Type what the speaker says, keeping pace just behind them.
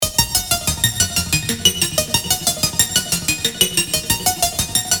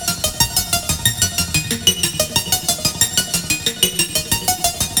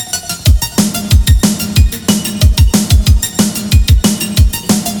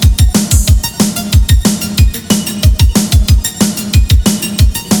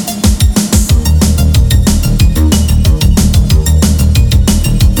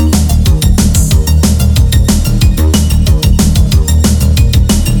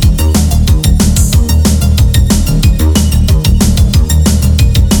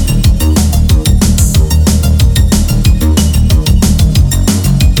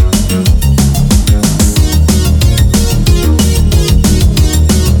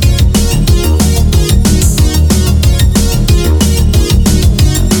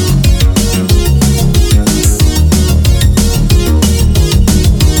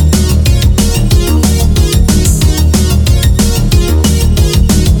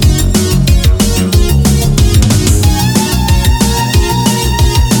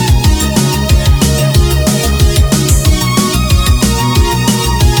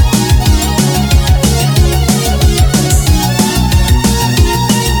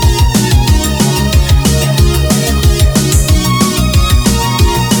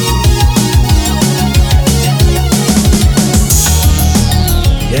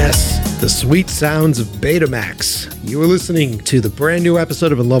sweet sounds of BETAMAXX. You are listening to the brand new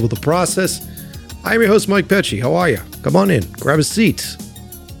episode of In Love with the Process. I'm your host, Mike Pecci. How are you? Come on in, grab a seat.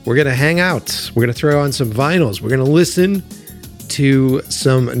 We're going to hang out. We're going to throw on some vinyls. We're going to listen to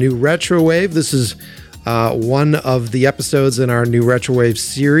some new retro wave. This is one of the episodes in our new retro wave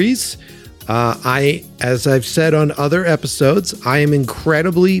series. As I've said on other episodes, I am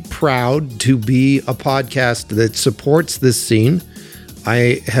incredibly proud to be a podcast that supports this scene.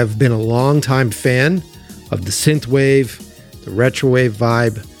 I have been a longtime fan of the synthwave, the retrowave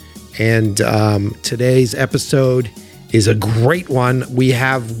vibe, and today's episode is a great one. We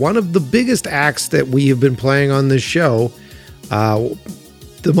have one of the biggest acts that we have been playing on this show,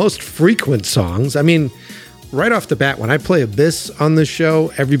 the most frequent songs. I mean, right off the bat, when I play Abyss on this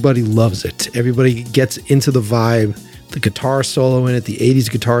show, everybody loves it. Everybody gets into the vibe. The guitar solo in it, the 80s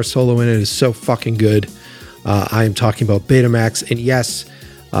guitar solo in it is so fucking good. I am talking about BETAMAXX, and yes,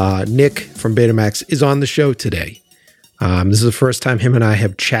 Nick from BETAMAXX is on the show today. This is the first time him and I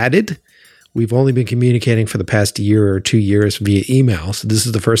have chatted. We've only been communicating for the past year or 2 years via email, so this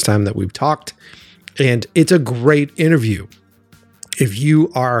is the first time that we've talked, and it's a great interview. If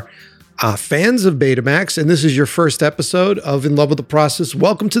you are fans of BETAMAXX, and this is your first episode of In Love with the Process,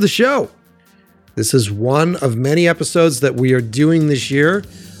 welcome to the show. This is one of many episodes that we are doing this year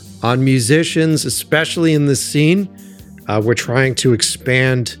on musicians, especially in this scene. We're trying to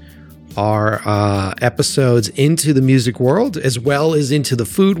expand our episodes into the music world as well as into the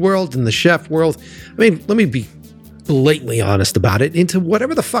food world and the chef world. I mean, let me be blatantly honest about it, into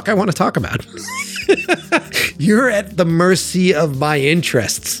whatever the fuck I want to talk about. You're at the mercy of my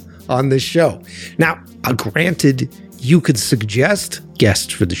interests on this show. Now, granted, you could suggest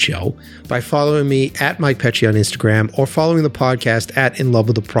guests for the show by following me at Mike Pecci on Instagram or following the podcast at In Love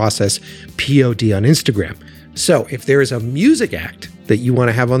with the Process POD on Instagram. So if there is a music act that you want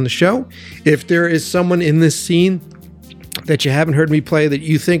to have on the show, if there is someone in this scene that you haven't heard me play that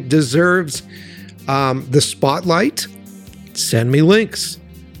you think deserves the spotlight, send me links,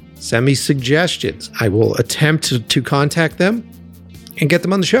 send me suggestions. I will attempt to contact them and get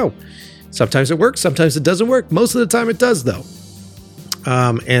them on the show. Sometimes it works, sometimes it doesn't work. Most of the time it does, though.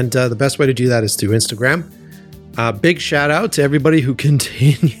 And the best way to do that is through Instagram. Big shout out to everybody who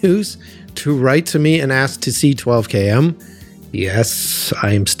continues to write to me and ask to see 12KM. Yes,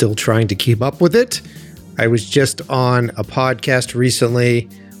 I am still trying to keep up with it. I was just on a podcast recently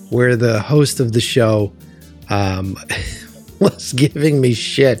where the host of the show was giving me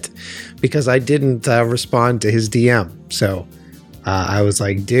shit because I didn't respond to his DM. So I was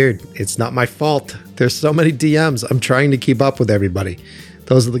like, dude, it's not my fault. There's so many DMs. I'm trying to keep up with everybody.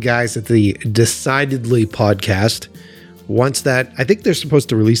 Those are the guys at the Decidedly podcast. Once that, I think they're supposed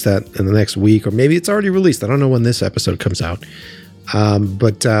to release that in the next week, or maybe it's already released. I don't know when this episode comes out.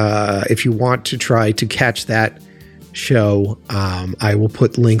 But if you want to try to catch that show, I will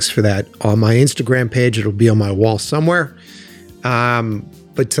put links for that on my Instagram page. It'll be on my wall somewhere.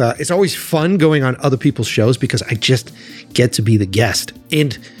 But it's always fun going on other people's shows because I just get to be the guest.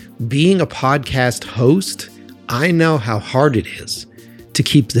 And being a podcast host, I know how hard it is to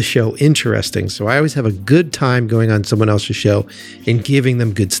keep the show interesting. So I always have a good time going on someone else's show and giving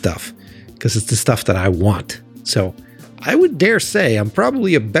them good stuff because it's the stuff that I want. So I would dare say I'm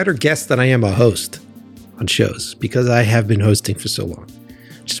probably a better guest than I am a host on shows because I have been hosting for so long.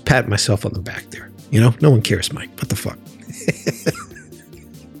 Just pat myself on the back there. You know, no one cares, Mike. What the fuck?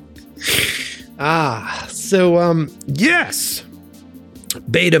 Yes,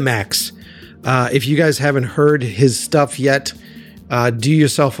 BETAMAXX. If you guys haven't heard his stuff yet, do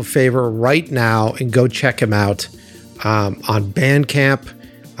yourself a favor right now and go check him out on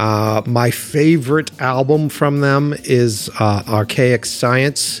Bandcamp. My favorite album from them is Archaic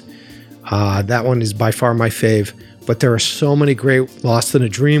Science. That one is by far my fave, but there are so many great Lost in a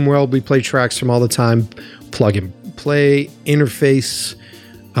Dream World. We play tracks from all the time. Plug and Play, Interface,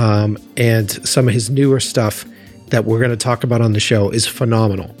 and some of his newer stuff that we're going to talk about on the show is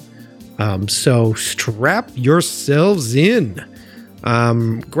phenomenal. So strap yourselves in.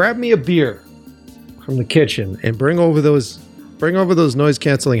 Grab me a beer from the kitchen and bring over those noise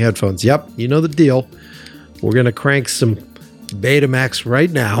canceling headphones. Yep, you know the deal. We're going to crank some BETAMAXX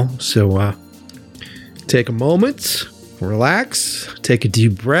right now. So take a moment, relax, take a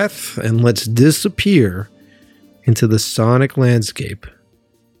deep breath, and let's disappear into the sonic landscape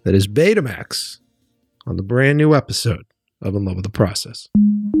that is BETAMAXX on the brand new episode of In Love with the Process.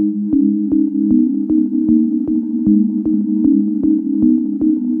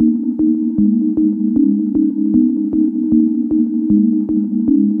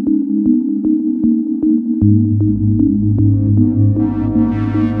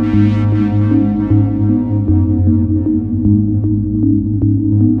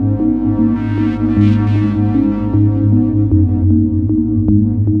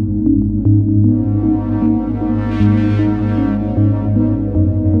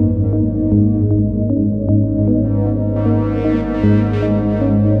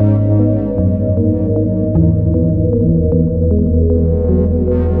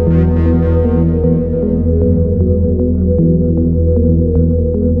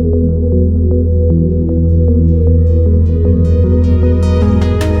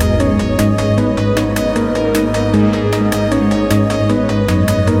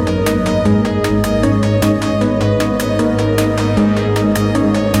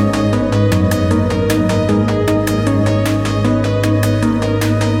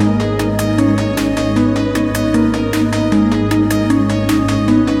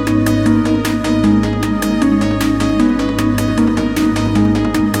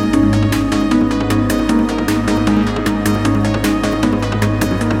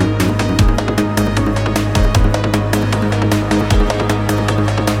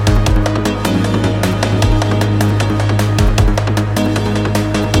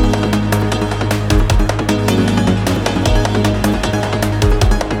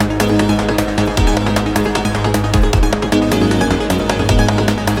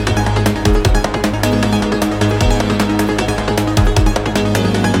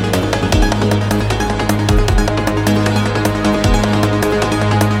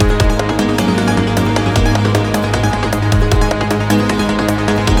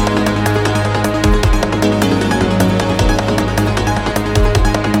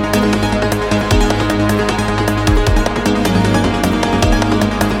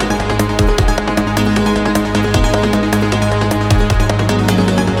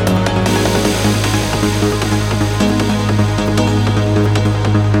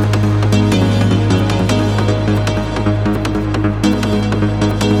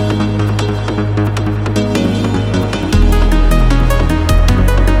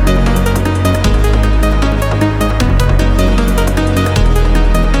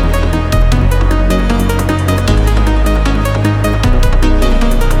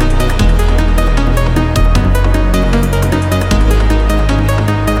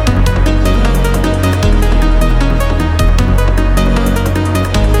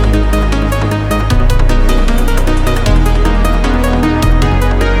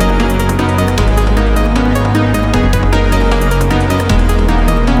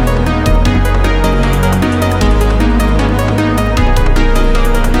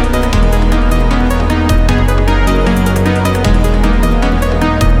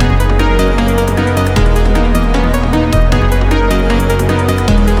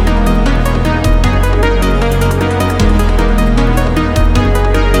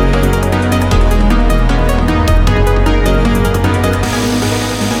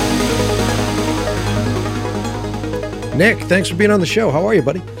 Nick, thanks for being on the show. How are you,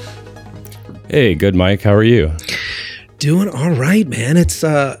 buddy? Hey, good, Mike. How are you? Doing all right, man. It's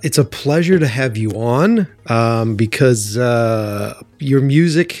a pleasure to have you on because your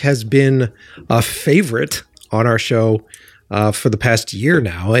music has been a favorite on our show for the past year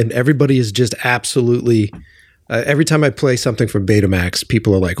now, and everybody is just absolutely. Every time I play something from BETAMAXX,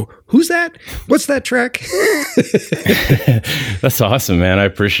 people are like, "Who's that? What's that track?" That's awesome, man. I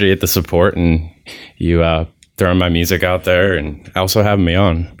appreciate the support and you throwing my music out there, and also having me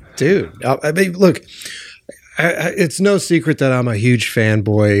on, dude. I mean, look. It's no secret that I'm a huge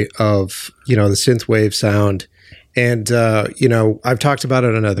fanboy of, the synthwave sound. And, I've talked about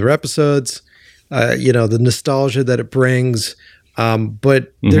it on other episodes, the nostalgia that it brings.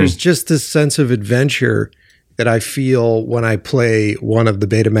 But there's just this sense of adventure that I feel when I play one of the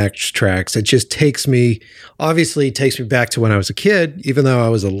BETAMAXX tracks. It just takes me back to when I was a kid, even though I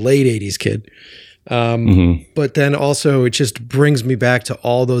was a late 80s kid. But then also it just brings me back to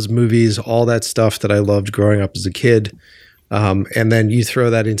all those movies, all that stuff that I loved growing up as a kid. And then you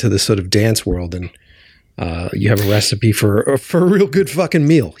throw that into this sort of dance world and you have a recipe for a real good fucking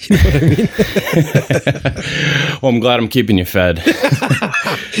meal. You know what I mean? Well, I'm glad I'm keeping you fed.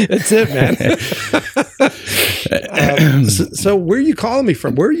 That's it, man. So where are you calling me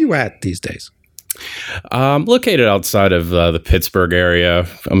from? Where are you at these days? Located outside of the Pittsburgh area.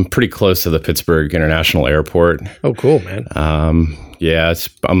 I'm pretty close to the Pittsburgh International Airport. Oh, cool, man. I'm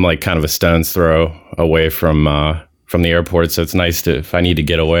like kind of a stone's throw away from the airport, so it's nice to, if I need to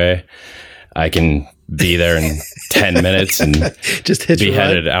get away, I can be there in 10 minutes and just be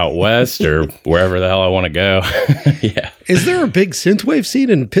headed out west or wherever the hell I want to go. Yeah. Is there a big synthwave scene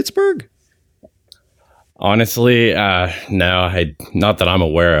in Pittsburgh? Honestly, no, not that I'm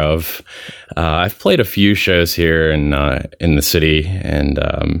aware of. I've played a few shows here in the city, and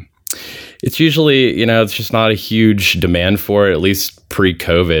it's usually, it's just not a huge demand for it, at least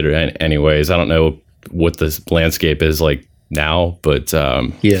pre-COVID anyways. I don't know what the landscape is like now, but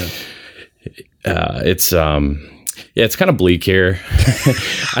it's kind of bleak here.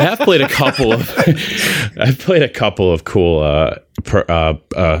 I have played a couple of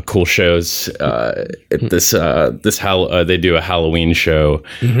cool shows. They do a Halloween show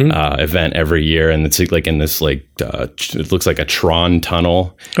event every year, and it's like in this it looks like a Tron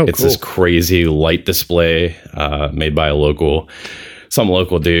tunnel. It's cool. This crazy light display made by some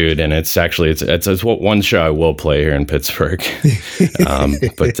local dude, and it's one show I will play here in Pittsburgh. The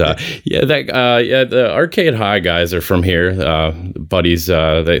Arcade High guys are from here. Buddies,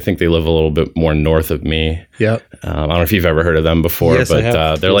 they think they live a little bit more north of me. Yep. I don't know if you've ever heard of them before, yes,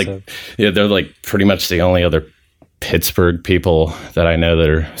 but they're like pretty much the only other Pittsburgh people that I know that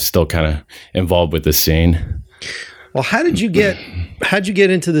are still kind of involved with this scene. Well, how'd you get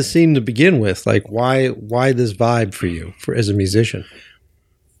into the scene to begin with? Like, why this vibe for you as a musician?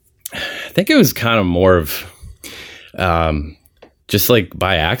 I think it was kind of more of just like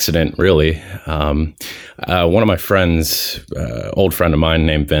by accident, really. One of my friends, old friend of mine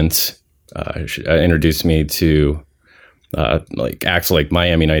named Vince, introduced me to acts like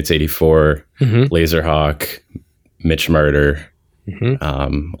Miami Nights '84, Laserhawk, Mitch Murder. A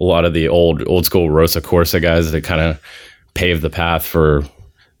lot of the old school Rosa Corsa guys that kind of paved the path for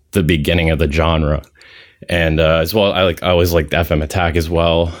the beginning of the genre. And as well, I always liked FM Attack as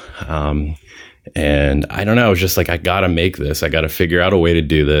well. And I don't know, I was just like, I gotta make this. I gotta figure out a way to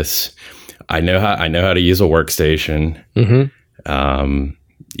do this. I know how to use a workstation.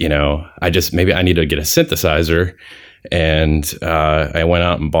 Maybe I need to get a synthesizer. And I went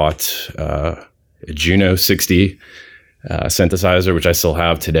out and bought a Juno 60 synthesizer, which I still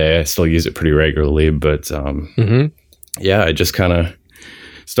have today. I still use it pretty regularly, but I just kind of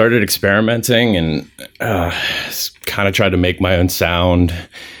started experimenting and kind of tried to make my own sound.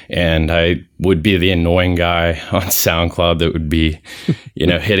 And I would be the annoying guy on SoundCloud that would be,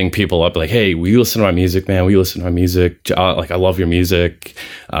 hitting people up like, "Hey, will you listen to my music, man? Will you listen to my music? I love your music."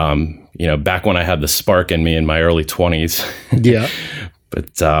 Back when I had the spark in me in my early 20s. Yeah.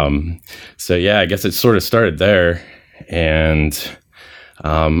 But I guess it sort of started there. And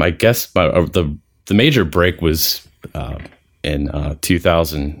I guess the major break was in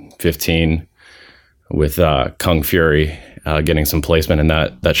 2015 with Kung Fury getting some placement in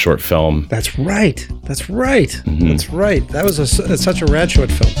that short film. That's right. That's right. That was such a rad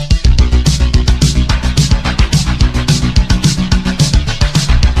short film.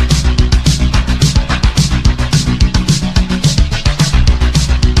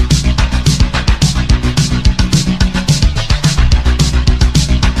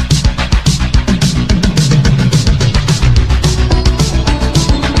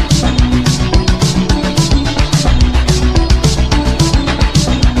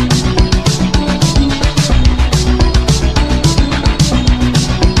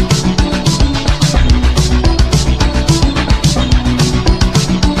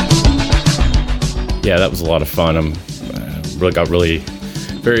 yeah, that was a lot of fun. I'm really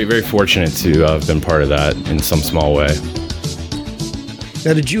very, very fortunate to have been part of that in some small way.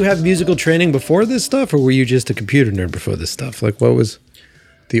 Now, did you have musical training before this stuff, or were you just a computer nerd before this stuff? Like, what was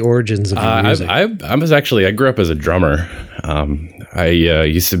the origins of your music? I grew up as a drummer. I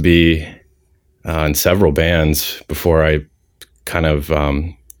used to be in several bands before I kind of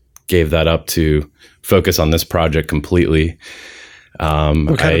gave that up to focus on this project completely.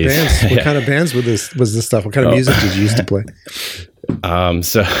 What kind of bands? What kind of bands was this stuff? What kind of music did you used to play?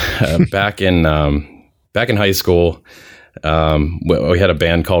 So back in high school, we had a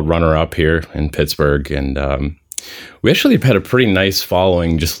band called Runner Up here in Pittsburgh, and we actually had a pretty nice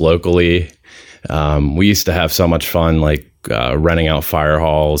following just locally. We used to have so much fun, like renting out fire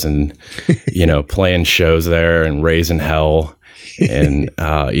halls and playing shows there and raising hell. And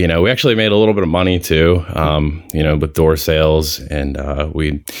we actually made a little bit of money too, with door sales, and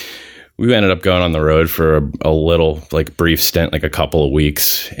we ended up going on the road for a little, like, brief stint, like a couple of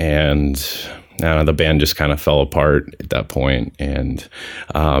weeks, and the band just kind of fell apart at that point. And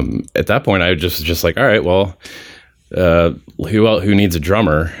at that point, I was just like, all right, well, who needs a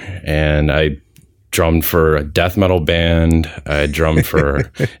drummer? And I drummed for a death metal band. I drummed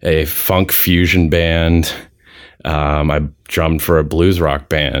for a funk fusion band. I drummed for a blues rock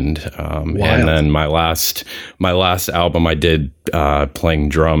band. And then my last album I did playing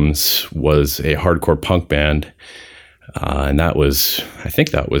drums was a hardcore punk band. And I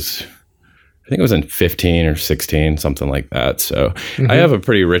think it was in 15 or 16, something like that. So I have a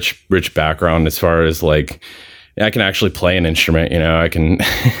pretty rich background as far as, like, I can actually play an instrument, I can,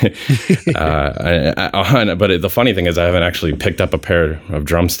 but the funny thing is I haven't actually picked up a pair of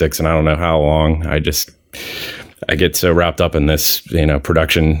drumsticks and I don't know how long. I get so wrapped up in this,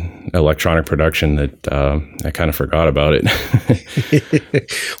 electronic production that I kind of forgot about it.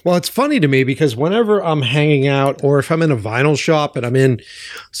 Well, it's funny to me because whenever I'm hanging out, or if I'm in a vinyl shop and I'm in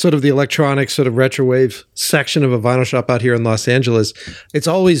sort of the electronic, sort of retrowave section of a vinyl shop out here in Los Angeles, it's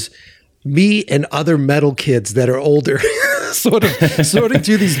always me and other metal kids that are older sort of sorting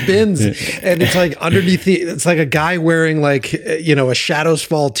through these bins, and it's like underneath it's like a guy wearing, like, a Shadows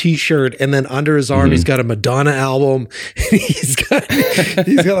Fall t-shirt, and then under his arm he's got a Madonna album, and he's got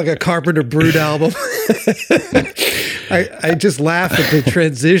like a Carpenter Brut album. I just laugh at the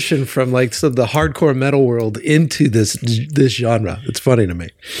transition from, like, the hardcore metal world into this genre. It's funny to me.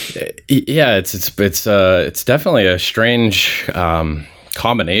 Yeah, it's definitely a strange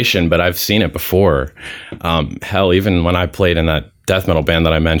combination, but I've seen it before. Hell, even when I played in that death metal band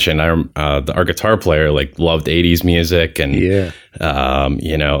that I mentioned, our guitar player, like, loved 80s music and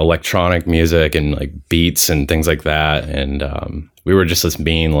electronic music and, like, beats and things like that. And we were just this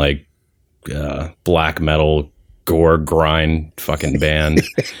mean, like, black metal gore grind fucking band.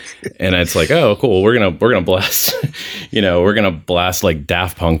 And it's like, oh, cool, we're gonna blast we're gonna blast, like,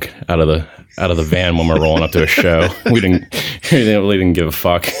 Daft Punk out of the van when we're rolling up to a show. We didn't give a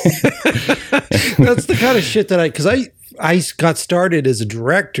fuck. That's the kind of shit that because I got started as a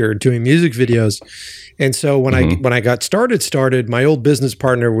director doing music videos. And so when I got started, my old business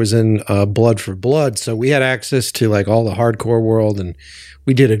partner was in Blood for Blood. So we had access to, like, all the hardcore world, and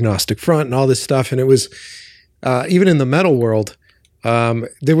we did Agnostic Front and all this stuff. And it was, even in the metal world,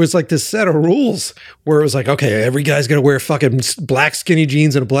 there was, like, this set of rules where it was like, okay, every guy's got to wear fucking black skinny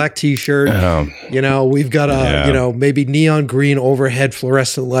jeans and a black t-shirt. We've got maybe neon green overhead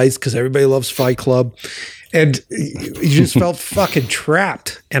fluorescent lights because everybody loves Fight Club. And you just felt fucking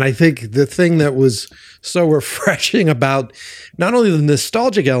trapped. And I think the thing that was so refreshing about not only the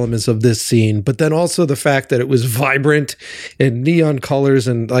nostalgic elements of this scene, but then also the fact that it was vibrant and neon colors,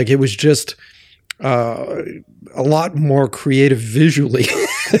 and, like, it was just a lot more creative visually.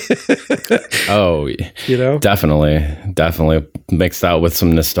 Oh, definitely mixed out with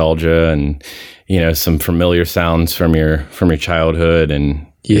some nostalgia and, some familiar sounds from your childhood. And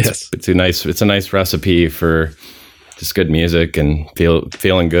yes, it's a nice recipe for just good music and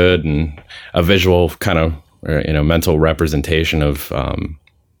feeling good, and a visual kind of, mental representation of,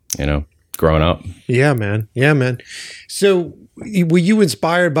 growing up. Yeah, man. So were you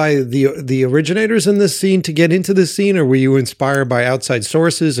inspired by the originators in this scene to get into this scene, or were you inspired by outside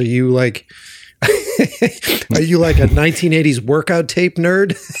sources? Are you like a 1980s workout tape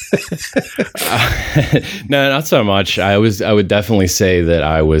nerd? No, not so much. I would definitely say that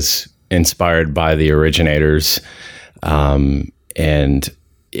I was inspired by the originators. And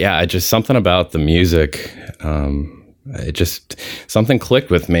yeah, just something about the music. It just, something clicked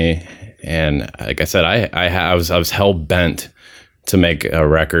with me. And like I said, I was hell bent to make a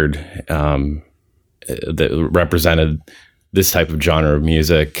record that represented this type of genre of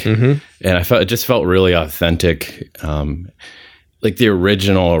music. And it just felt really authentic, like the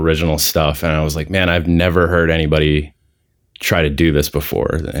original stuff. And I was like, man, I've never heard anybody try to do this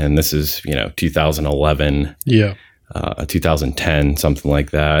before. And this is, 2011, 2010, something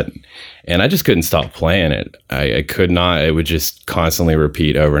like that. And I just couldn't stop playing it. I could not. It would just constantly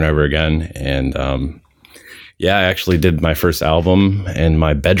repeat over and over again. And I actually did my first album in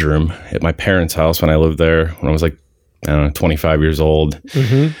my bedroom at my parents' house when I lived there when I was like, I don't know, 25 years old.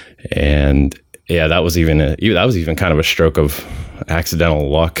 And yeah, that was even kind of a stroke of accidental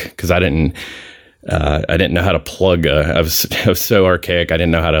luck, because I didn't know how to plug. I was so archaic. I didn't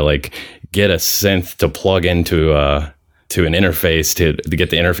know how to like get a synth to plug into to an interface to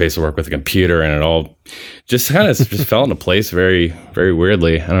get the interface to work with a computer, and it all just kind of just fell into place very, very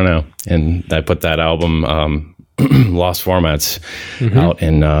weirdly. I don't know. And I put that album, Lost Formats, out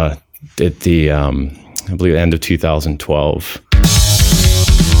in at the I believe end of 2012.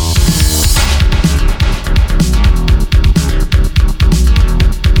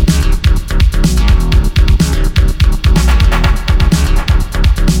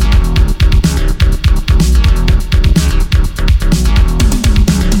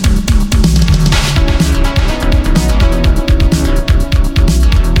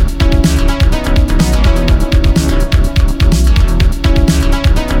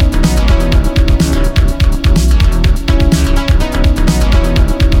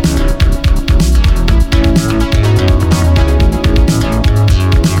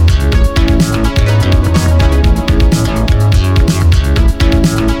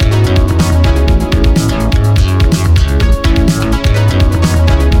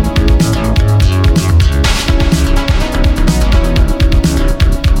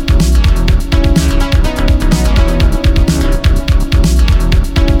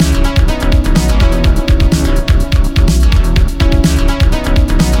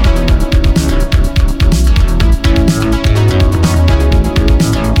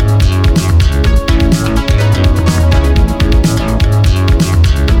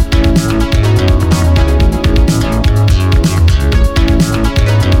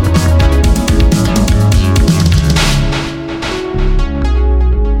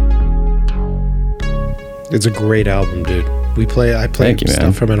 It's a great album, dude. I play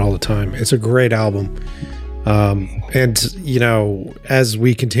stuff from it all the time. It's a great album. And as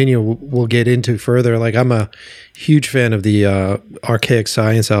we continue, we'll get into further. Like, I'm a huge fan of the Archaic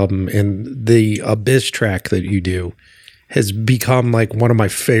Science album, and the Abyss track that you do has become like one of my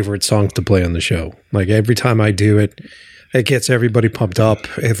favorite songs to play on the show. Like, every time I do it, it gets everybody pumped up.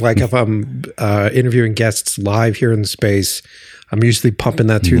 If I'm interviewing guests live here in the space, I'm usually pumping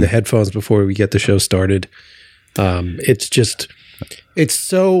that through the headphones before we get the show started.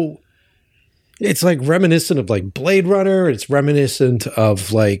 It's like reminiscent of like Blade Runner. It's reminiscent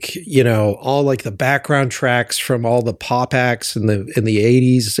of like, all like the background tracks from all the pop acts in the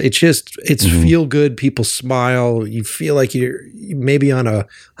 80s. It's feel good. People smile. You feel like you're maybe on a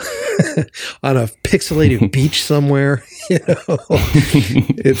on a pixelated beach somewhere.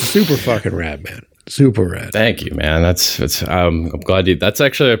 It's super fucking rad, man. Super rad. Thank you, man. I'm glad that's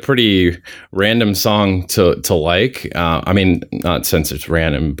actually a pretty random song to like. I mean, not since it's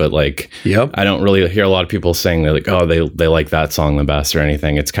random, but like, I don't really hear a lot of people saying that, like, oh, they like that song the best or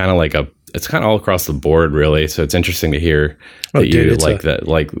anything. It's kind of it's kind of all across the board, really. So it's interesting to hear that you like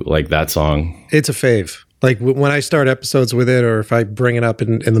that song. It's a fave. Like, when I start episodes with it, or if I bring it up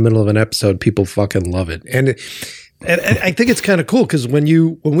in the middle of an episode, people fucking love it. And I think it's kind of cool, because when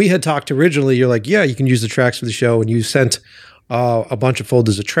we had talked originally, you're like, yeah, you can use the tracks for the show, and you sent a bunch of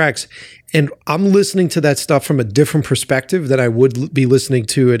folders of tracks. And I'm listening to that stuff from a different perspective than I would be listening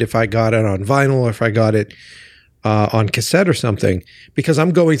to it if I got it on vinyl, or if I got it on cassette or something, because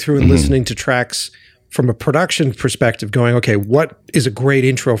I'm going through and listening to tracks from a production perspective, going, okay, what is a great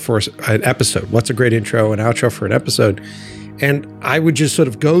intro for an episode? What's a great intro and outro for an episode? And I would just sort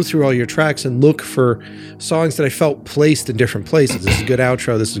of go through all your tracks and look for songs that I felt placed in different places. This is a good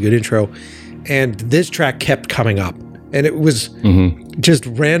outro. This is a good intro. And this track kept coming up. And it was just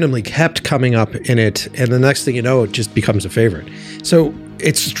randomly kept coming up in it. And the next thing you know, it just becomes a favorite. So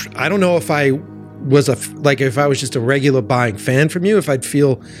I don't know if I was if I was just a regular buying fan from you, if I'd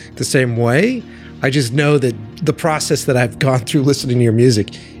feel the same way. I just know that the process that I've gone through listening to your music,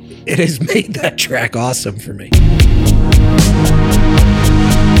 it has made that track awesome for me.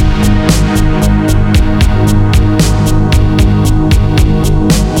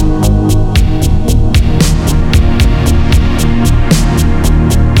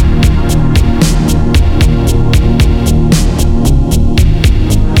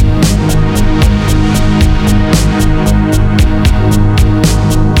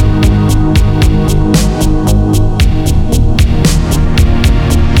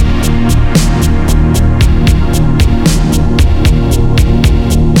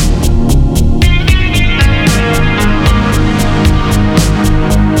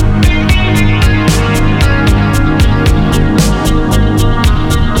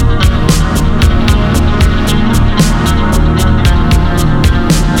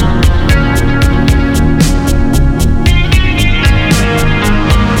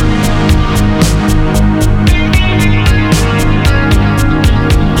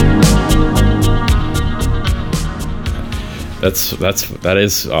 That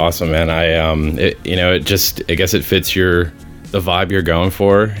is awesome, man. I guess it fits the vibe you're going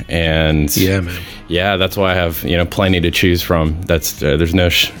for, and yeah, man. Yeah, that's why I have plenty to choose from. There's no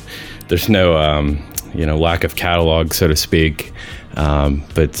lack of catalog, so to speak.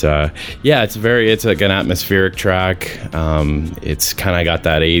 But it's like an atmospheric track. It's kind of got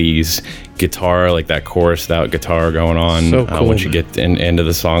that 80s guitar, like that chorused out guitar going on. So cool, once you get into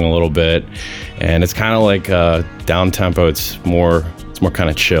the song a little bit, and it's kind of like down tempo. It's more kind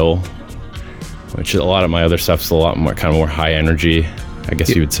of chill, which a lot of my other stuff's a lot more kind of more high energy, I guess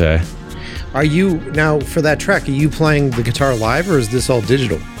you would say. Are you now for that track? Are you playing the guitar live, or is this all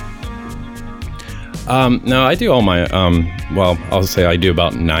digital? No, I do all my, I'll say I do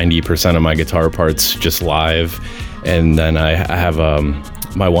about 90% of my guitar parts just live. And then I have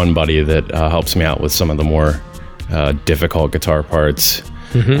my one buddy that helps me out with some of the more difficult guitar parts.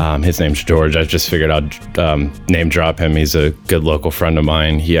 Mm-hmm. His name's George. I just figured I'd name drop him. He's a good local friend of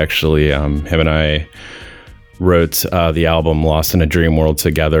mine. He actually, him and I wrote the album Lost in a Dream World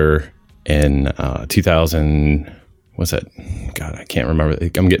together in 2000. What's that? God, I can't remember.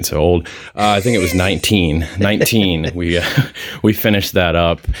 I'm getting so old. I think it was 19. We finished that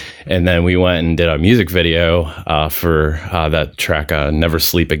up, and then we went and did a music video for that track, Never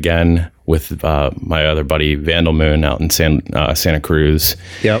Sleep Again, with my other buddy Vandal Moon out in Santa Cruz.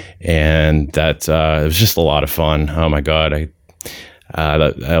 Yep. And that it was just a lot of fun. Oh my God,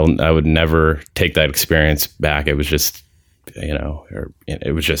 I would never take that experience back. It was just.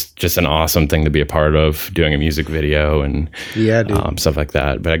 It was just an awesome thing to be a part of, doing a music video and stuff like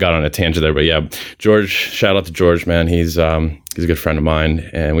that. But I got on a tangent there. But yeah, George, shout out to George, man. He's a good friend of mine,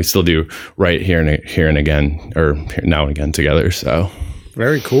 and we still do write here and again, or now and again together. So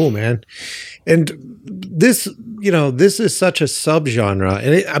very cool, man. And this is such a subgenre,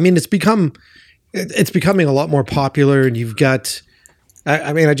 and it's becoming a lot more popular. And you've got.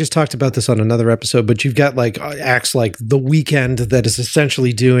 I just talked about this on another episode, but you've got like acts like The Weeknd that is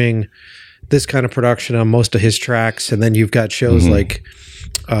essentially doing this kind of production on most of his tracks. And then you've got shows like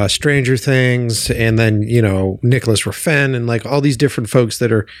Stranger Things, and then, Nicholas Refn, and like all these different folks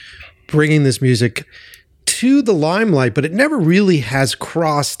that are bringing this music to the limelight, but it never really has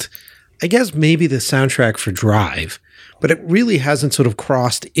crossed, I guess maybe the soundtrack for Drive, but it really hasn't sort of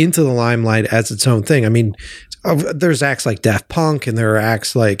crossed into the limelight as its own thing. I mean, there's acts like Daft Punk, and there are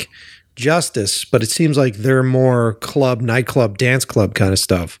acts like Justice, but it seems like they're more nightclub, dance club kind of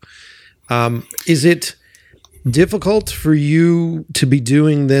stuff. Is it difficult for you to be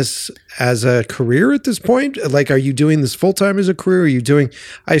doing this as a career at this point? Like, are you doing this full time as a career?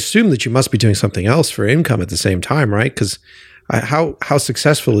 I assume that you must be doing something else for income at the same time, right? Because how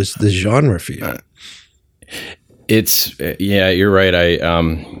successful is this genre for you? You're right.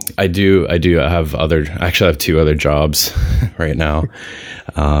 I do have two other jobs right now.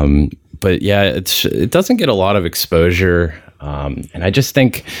 But yeah, it doesn't get a lot of exposure. And I just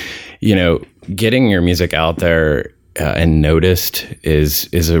think, getting your music out there and noticed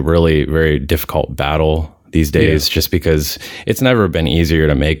is a really very difficult battle these days, just because it's never been easier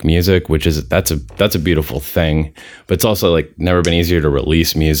to make music, that's a beautiful thing, but it's also like never been easier to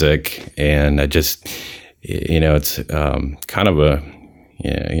release music. And I just, it's kind of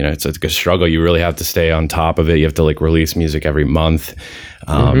it's like a struggle. You really have to stay on top of it. You have to like release music every month.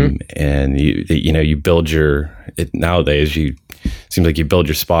 And you build nowadays, seems like you build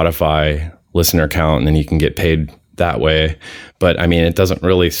your Spotify listener count, and then you can get paid that way. But I mean, it doesn't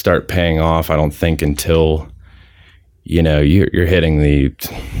really start paying off, I don't think, until, you're hitting the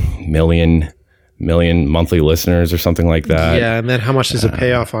million monthly listeners or something like that. Yeah. And then how much does it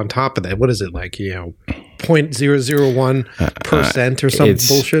pay off on top of that? What is it, like, 0.001% or some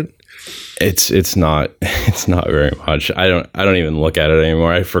bullshit? It's not very much. I don't even look at it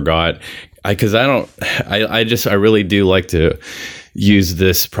anymore. I forgot. I really do like to use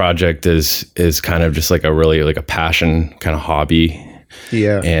this project as kind of just like a passion kind of hobby.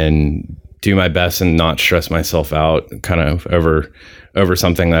 Yeah. And do my best and not stress myself out kind of over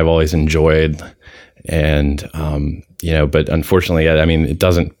something I've always enjoyed. And, but unfortunately, I mean,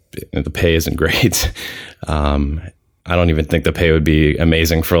 the pay isn't great. I don't even think the pay would be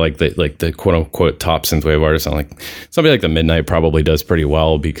amazing for the quote unquote top synthwave artists. I'm like, somebody like the Midnight probably does pretty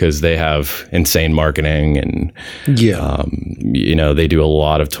well because they have insane marketing and, they do a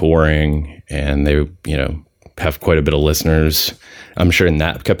lot of touring, and they, have quite a bit of listeners. I'm sure in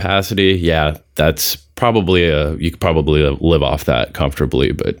that capacity, that's probably you could probably live off that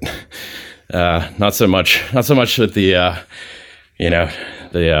comfortably, but not so much with the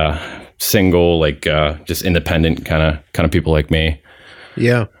single, like just independent kind of people like me.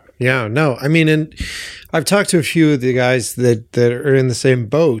 Yeah. No, I mean, and I've talked to a few of the guys that are in the same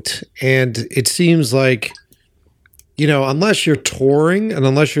boat, and it seems like, unless you're touring and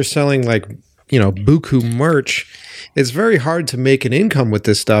unless you're selling like, buku merch, it's very hard to make an income with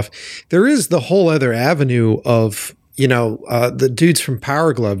this stuff. There is the whole other avenue of, the dudes from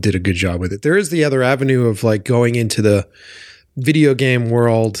Power Glove did a good job with it. There is the other avenue of like going into the video game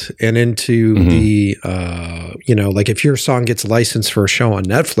world and into the, like if your song gets licensed for a show on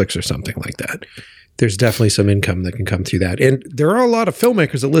Netflix or something like that, there's definitely some income that can come through that. And there are a lot of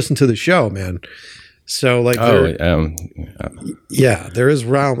filmmakers that listen to the show, man. So like, there is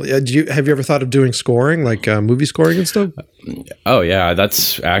realm. Have you ever thought of doing scoring, like movie scoring and stuff? Oh yeah,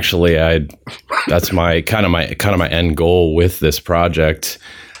 that's actually that's my kind of my end goal with this project.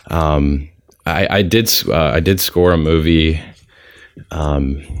 I did score a movie.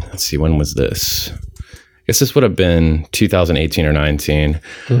 Let's see, when was this? I guess this would have been 2018 or 19.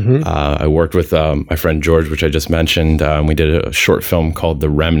 I worked with my friend George, which I just mentioned. We did a short film called The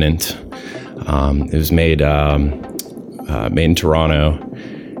Remnant. It was made in Toronto,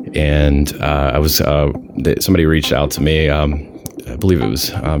 and somebody reached out to me. I believe it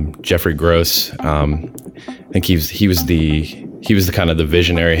was Jeffrey Gross. I think he was the kind of the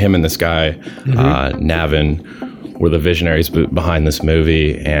visionary. Him and this guy Navin were the visionaries behind this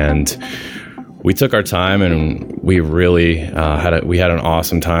movie, and we took our time and we really had an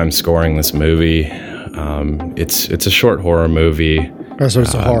awesome time scoring this movie. It's a short horror movie. Oh, so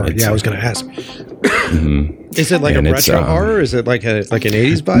it's a horror. I was going to ask. Is it like a retro horror? Is it like an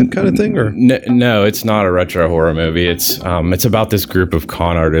 80s vibe kind of thing? Or no, it's not a retro horror movie. It's about this group of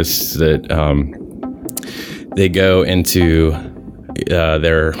con artists that they go into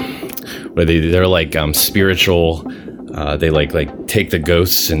they're like spiritual. They like take the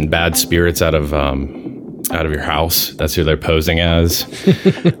ghosts and bad spirits out of your house. That's who they're posing as.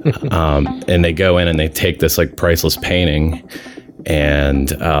 And they go in and they take this like priceless painting,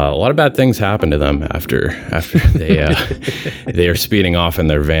 and a lot of bad things happen to them after they are speeding off in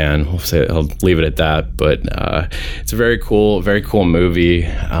their van. I'll leave it at that. But it's a very cool movie.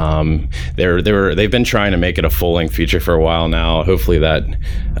 They've been trying to make it a full-length feature for a while now. Hopefully that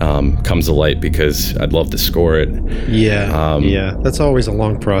comes to light, because I'd love to score it. Yeah, that's always a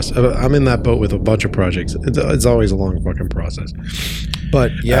long process. I'm in that boat with a bunch of projects. It's always a long fucking process.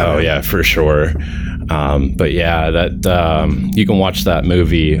 But yeah, yeah, for sure. But yeah, that you can watch that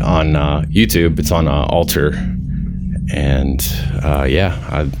movie on YouTube. It's on Alter, and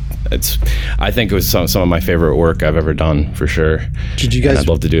I think it was some of my favorite work I've ever done, for sure. Did you guys? I'd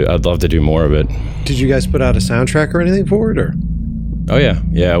love to do more of it. Did you guys put out a soundtrack or anything for it, or? Oh yeah.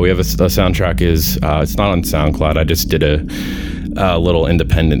 We have a soundtrack. It's not on SoundCloud. I just did a little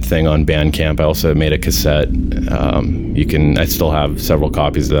independent thing on Bandcamp. I also made a cassette. I still have several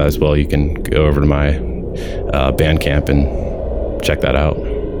copies of that as well. You can go over to my Bandcamp and check that out.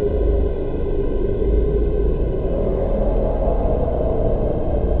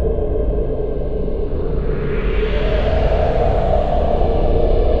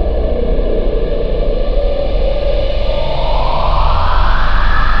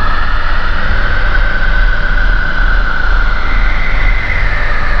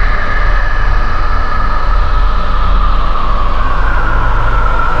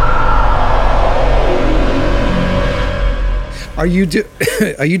 Are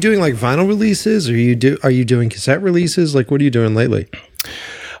you doing like vinyl releases? Or are you doing cassette releases? Like, what are you doing lately?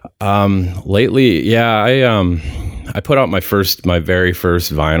 Lately, yeah, I put out my very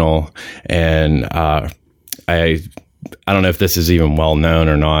first vinyl, and I don't know if this is even well known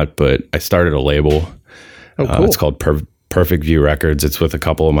or not, but I started a label. Oh, cool. It's called Perfect View Records. It's with a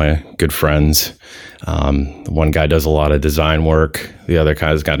couple of my good friends. One guy does a lot of design work. The other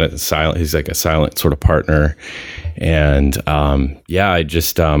guy's he's like a silent sort of partner. And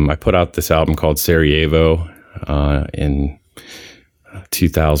I put out this album called Sarajevo in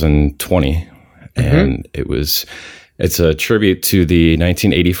 2020, and it's a tribute to the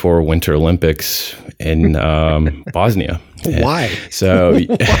 1984 Winter Olympics in Bosnia. Why? So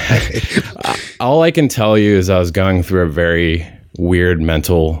all I can tell you is I was going through a very weird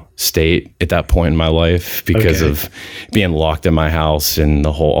mental state at that point in my life because of being locked in my house and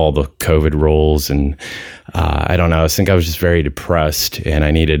all the COVID rules. And I don't know, I think I was just very depressed, and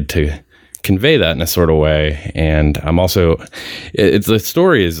I needed to convey that in a sort of way. And I'm also, the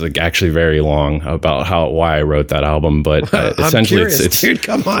story is like actually very long about why I wrote that album, but essentially it's dude,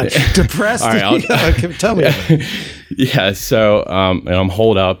 come on, depressed. All right, tell me. Yeah. So, and I'm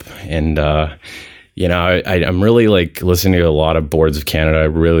holed up, and I'm really like listening to a lot of Boards of Canada.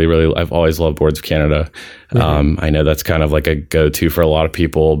 I've always loved Boards of Canada. I know that's kind of like a go-to for a lot of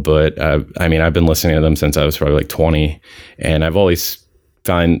people, but I've been listening to them since I was probably like 20, and I've always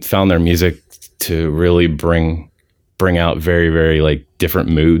found their music to really bring out very, very like different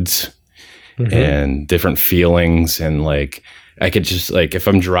moods and different feelings. And like, I could just like, if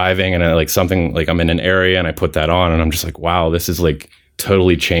I'm driving and I like something, like I'm in an area and I put that on and I'm just like, wow, this is like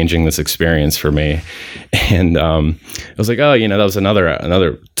totally changing this experience for me. And I was like, oh, that was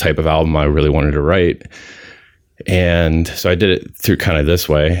another type of album I really wanted to write. And so I did it through kind of this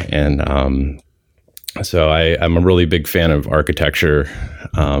way. And so I'm a really big fan of architecture.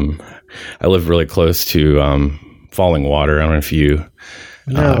 I live really close to Falling Water. I don't know if you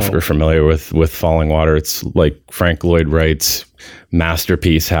if you're familiar with Falling Water. It's like Frank Lloyd Wright's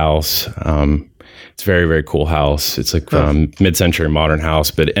masterpiece house. It's a very, very cool house. It's like mid-century modern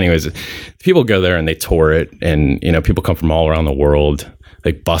house. But anyways, people go there and they tour it, and people come from all around the world,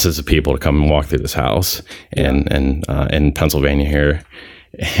 like buses of people to come and walk through this house and in Pennsylvania here.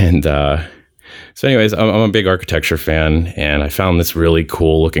 And so anyways, I'm a big architecture fan, and I found this really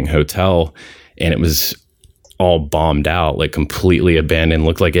cool looking hotel, and it was all bombed out, like completely abandoned,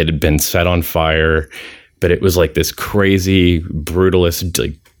 looked like it had been set on fire, but it was like this crazy brutalist,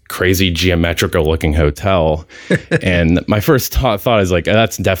 like crazy geometrical looking hotel. And my first thought is like,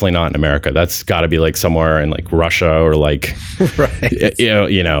 that's definitely not in America. That's got to be like somewhere in like Russia or like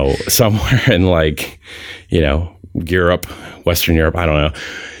somewhere in like Europe, Western Europe, I don't know.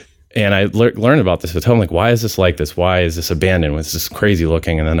 And I learned about this hotel. I'm like, why is this like this? Why is this abandoned? It's just crazy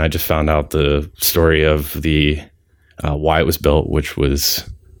looking. And then I just found out the story of the why it was built, which was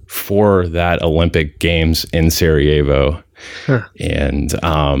for that Olympic Games in Sarajevo. And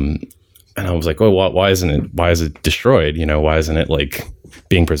I was like, well, why is it destroyed? Why isn't it like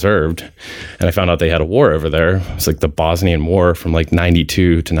being preserved? And I found out they had a war over there. It was like the Bosnian War from like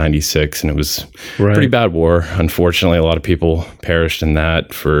 92 to 96. And it was a pretty bad war. Unfortunately, a lot of people perished in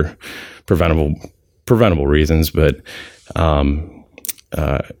that for preventable reasons, but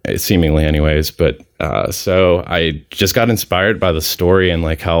seemingly anyways. But so I just got inspired by the story and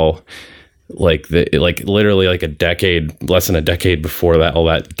like how literally like less than a decade before that, all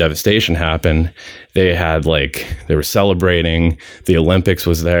that devastation happened, they were celebrating. The Olympics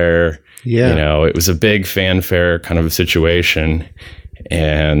was there. Yeah. It was a big fanfare kind of a situation.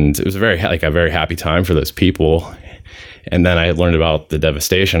 And it was a very happy time for those people. And then I learned about the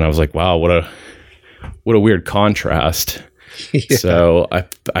devastation. I was like, wow, what a weird contrast. Yeah. So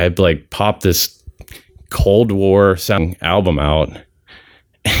I like popped this Cold War sounding album out.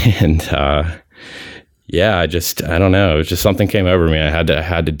 And I don't know. It was just something came over me. I had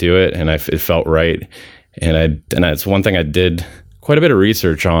to do it, and it felt right. And that's one thing I did quite a bit of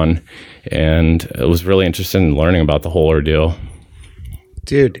research on, and I was really interested in learning about the whole ordeal.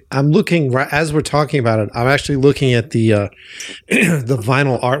 Dude, I'm looking as we're talking about it. I'm actually looking at the the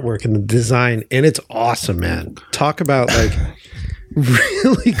vinyl artwork and the design, and it's awesome, man. Talk about like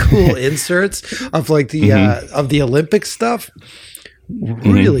really cool inserts of like the of the Olympic stuff.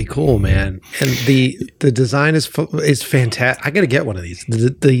 Really cool, man. And the design is fantastic. I got to get one of these.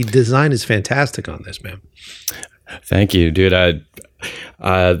 The design is fantastic on this, man. Thank you, dude.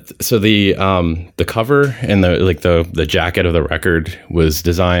 So the cover and the jacket of the record was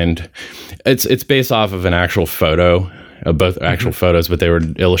designed. It's based off of an actual photo, both actual photos, but they were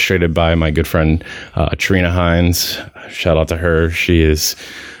illustrated by my good friend Trina Hines. Shout out to her. She is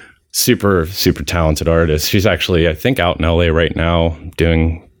super, super talented artist. She's actually, I think, out in LA right now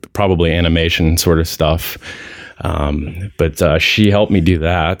doing probably animation sort of stuff. But she helped me do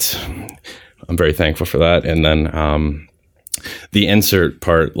that. I'm very thankful for that. And then the insert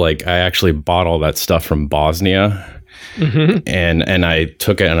part, like I actually bought all that stuff from Bosnia, and I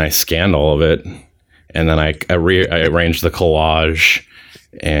took it and I scanned all of it, and then I arranged the collage,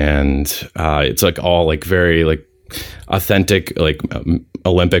 and it's like all like very like authentic like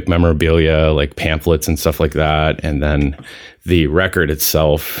Olympic memorabilia, like pamphlets and stuff like that. And then the record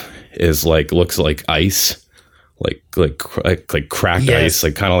itself is like looks like ice, like cracked ice,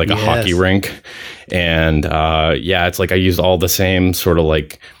 like kind of like a hockey rink. And it's like I used all the same sort of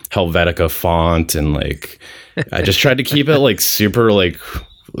like Helvetica font, and like I just tried to keep it like super like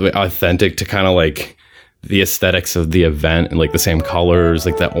authentic to kind of like the aesthetics of the event, and like the same colors,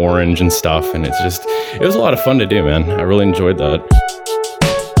 like that orange and stuff. And it was a lot of fun to do, man. I really enjoyed that.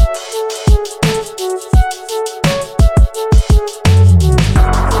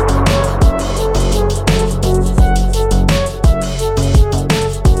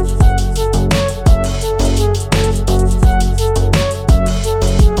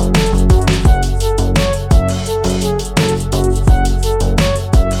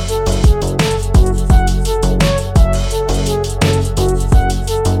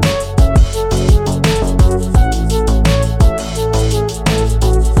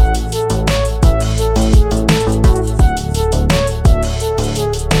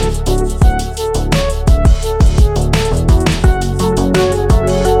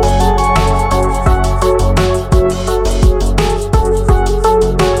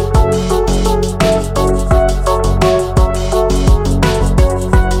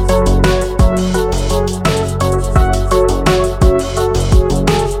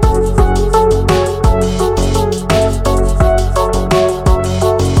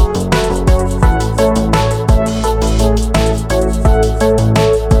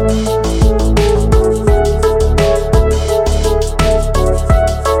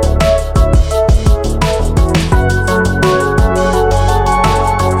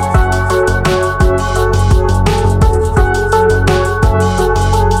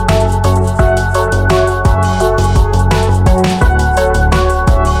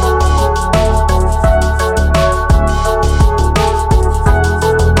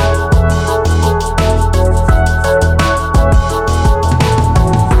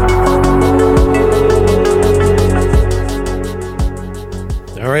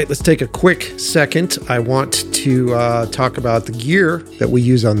 right, let's take a quick second. I want to talk about the gear that we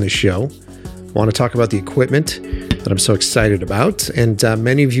use on this show. I want to talk about the equipment that I'm so excited about. And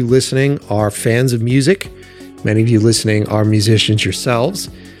many of you listening are fans of music. Many of you listening are musicians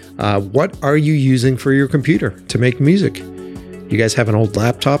yourselves. What are you using for your computer to make music? You guys have an old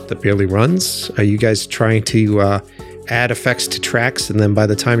laptop that barely runs? Are you guys trying to add effects to tracks, and then by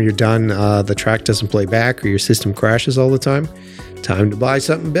the time you're done, the track doesn't play back or your system crashes all the time? Time to buy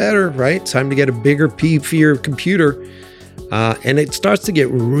something better, right? Time to get a bigger P for your computer. And it starts to get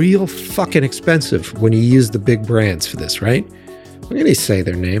real fucking expensive when you use the big brands for this, right? I'm going to say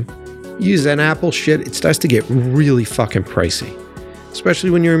their name. Use an Apple shit, it starts to get really fucking pricey, especially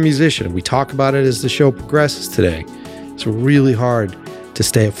when you're a musician. We talk about it as the show progresses today. It's really hard to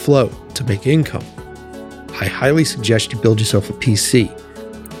stay afloat, to make income. I highly suggest you build yourself a PC.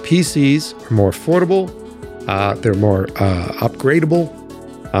 PCs are more affordable. They're more upgradable.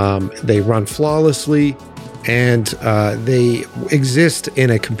 They run flawlessly, and they exist in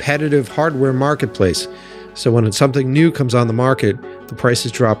a competitive hardware marketplace. So when something new comes on the market, the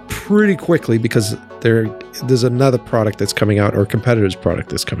prices drop pretty quickly because there's another product that's coming out, or a competitor's product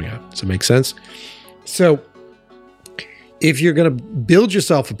that's coming out. Does that make sense? So if you're going to build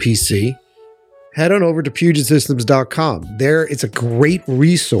yourself a PC, head on over to PugetSystems.com. There, it's a great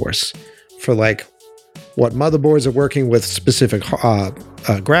resource for like what motherboards are working with specific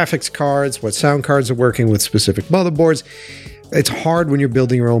graphics cards, what sound cards are working with specific motherboards. It's hard when you're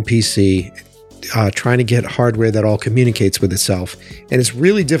building your own PC, trying to get hardware that all communicates with itself. And it's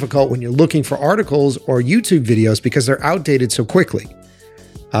really difficult when you're looking for articles or YouTube videos because they're outdated so quickly.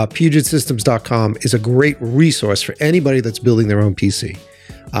 PugetSystems.com is a great resource for anybody that's building their own PC.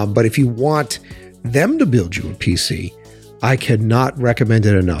 But if you want them to build you a PC, I cannot recommend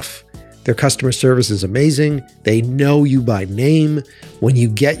it enough. Their customer service is amazing. They know you by name. When you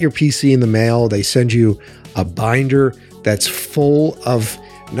get your PC in the mail, they send you a binder that's full of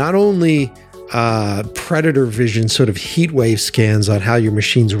not only predator vision sort of heat wave scans on how your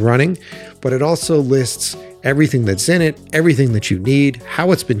machine's running, but it also lists everything that's in it, everything that you need,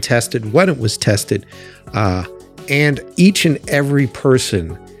 how it's been tested, when it was tested, and each and every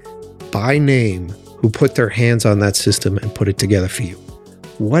person by name who put their hands on that system and put it together for you.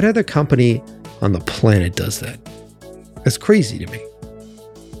 What other company on the planet does that? That's crazy to me.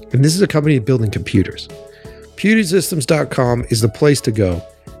 And this is a company building computers. PugetSystems.com is the place to go.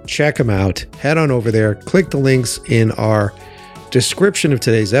 Check them out. Head on over there. Click the links in our description of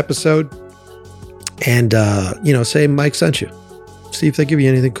today's episode. And, say Mike sent you. See if they give you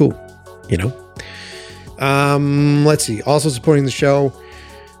anything cool, Let's see. Also supporting the show,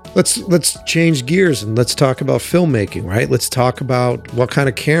 let's change gears and let's talk about filmmaking, right? Let's talk about what kind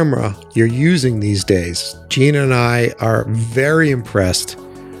of camera you're using these days. Gina and I are very impressed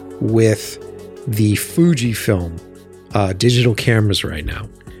with the Fujifilm digital cameras right now.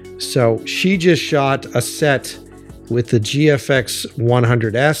 So she just shot a set with the GFX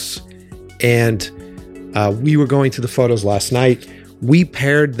 100S, and we were going through the photos last night. We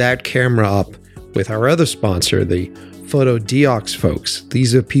paired that camera up with our other sponsor, the Photo Deox folks.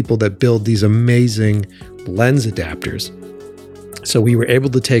 These are people that build these amazing lens adapters. So we were able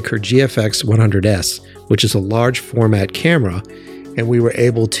to take her GFX 100S, which is a large format camera, and we were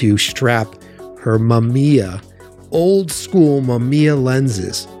able to strap her Mamiya, old school Mamiya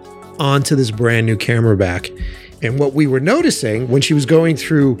lenses onto this brand new camera back. And what we were noticing when she was going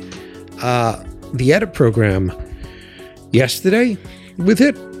through the edit program yesterday with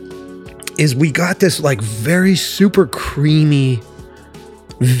it is we got this like very super creamy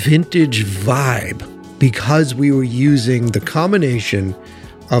vintage vibe because we were using the combination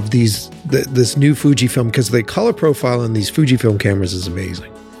of this new Fujifilm, because the color profile in these Fujifilm cameras is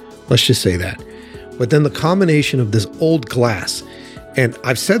amazing. Let's just say that. But then the combination of this old glass, and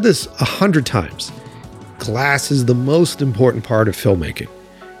I've said this 100 times, glass is the most important part of filmmaking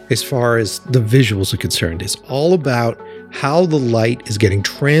as far as the visuals are concerned. It's all about how the light is getting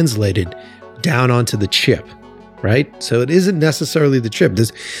translated down onto the chip, right? So it isn't necessarily the chip.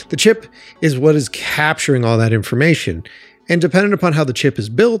 The chip is what is capturing all that information. And depending upon how the chip is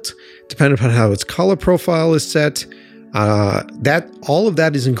built, depending upon how its color profile is set, all of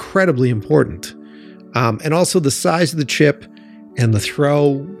that is incredibly important. And also the size of the chip and the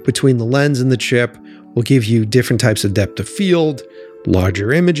throw between the lens and the chip will give you different types of depth of field,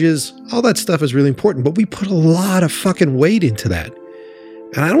 larger images. All that stuff is really important, but we put a lot of fucking weight into that.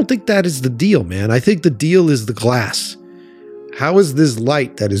 And I don't think that is the deal, man. I think the deal is the glass. How is this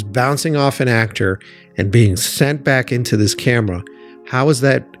light that is bouncing off an actor and being sent back into this camera, how is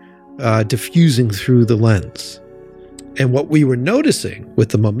that diffusing through the lens? And what we were noticing with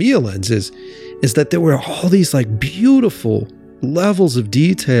the Mamiya lenses is that there were all these like beautiful levels of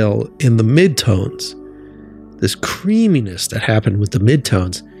detail in the midtones, this creaminess that happened with the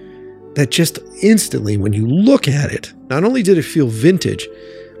midtones that just instantly, when you look at it, not only did it feel vintage,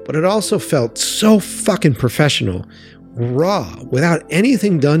 but it also felt so fucking professional, raw, without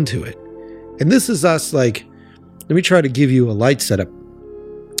anything done to it. And this is us like, let me try to give you a light setup.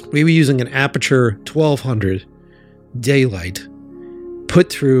 We were using an Aperture 1200 daylight put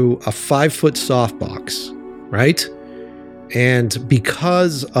through a 5-foot softbox, right? And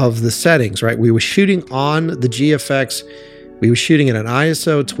because of the settings, right, we were shooting on the GFX, we were shooting at an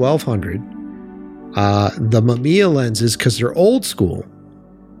ISO 1200. The Mamiya lenses, because they're old school,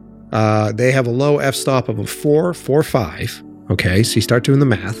 they have a low f-stop of a 4.45. Okay, so you start doing the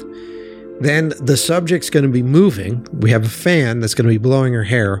math. Then the subject's going to be moving. We have a fan that's going to be blowing her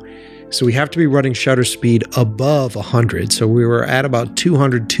hair. So we have to be running shutter speed above 100. So we were at about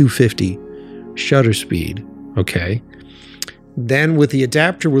 200, 250 shutter speed. Okay. Then with the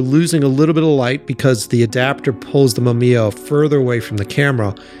adapter, we're losing a little bit of light because the adapter pulls the Mamiya further away from the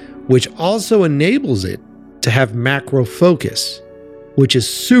camera, which also enables it to have macro focus, which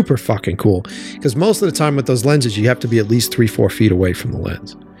is super fucking cool. Because most of the time with those lenses, you have to be at least 3-4 feet away from the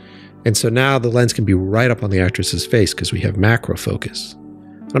lens. And so now the lens can be right up on the actress's face because we have macro focus.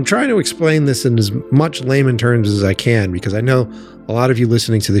 I'm trying to explain this in as much layman terms as I can because I know a lot of you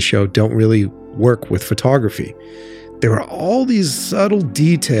listening to the show don't really work with photography. There are all these subtle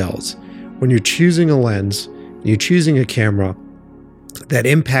details when you're choosing a lens, you're choosing a camera that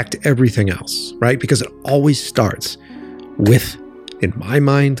impact everything else, right? Because it always starts with, in my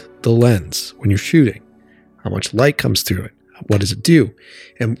mind, the lens when you're shooting. How much light comes through it? What does it do?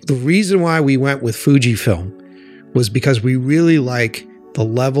 And the reason why we went with Fujifilm was because we really like the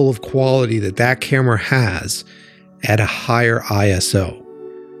level of quality that that camera has at a higher ISO.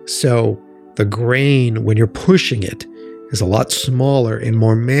 So the grain, when you're pushing it, is a lot smaller and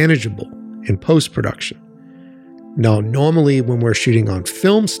more manageable in post-production. Now, normally when we're shooting on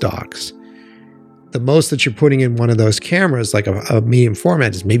film stocks, the most that you're putting in one of those cameras, like a medium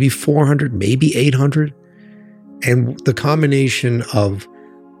format, is maybe 400, maybe 800. And the combination of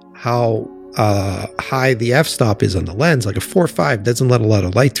how high the f-stop is on the lens, like a 4.5 doesn't let a lot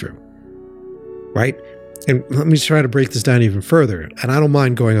of light through, right? And let me try to break this down even further. And I don't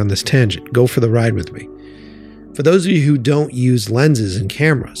mind going on this tangent. Go for the ride with me. For those of you who don't use lenses and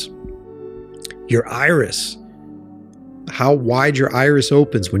cameras, your iris, how wide your iris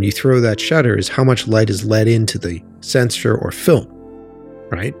opens when you throw that shutter is how much light is let into the sensor or film,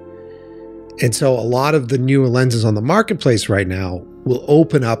 right? And so a lot of the newer lenses on the marketplace right now will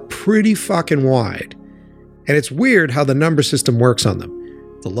open up pretty fucking wide. And it's weird how the number system works on them.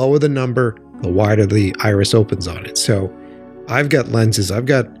 The lower the number, the wider the iris opens on it. So I've got lenses. I've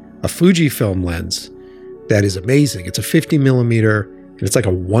got a Fujifilm lens that is amazing. It's a 50 millimeter and it's like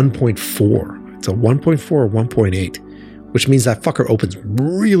a 1.4. It's a 1.4 or 1.8, which means that fucker opens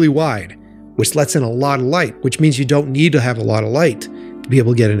really wide, which lets in a lot of light, which means you don't need to have a lot of light to be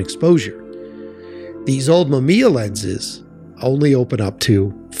able to get an exposure. These old Mamiya lenses only open up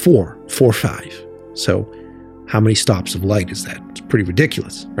to 4.5. So how many stops of light is that? It's pretty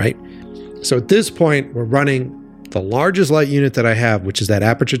ridiculous, right? So at this point, we're running the largest light unit that I have, which is that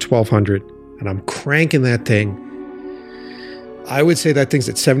Aperture 1200, and I'm cranking that thing. I would say that thing's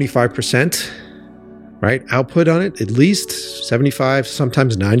at 75%, right? Output on it, at least 75,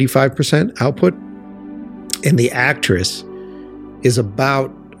 sometimes 95% output. And the actress is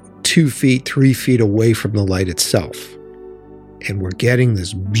about 2 feet, 3 feet away from the light itself. And we're getting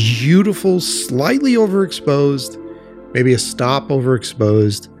this beautiful, slightly overexposed, maybe a stop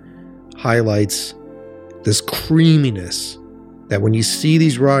overexposed highlights, this creaminess that when you see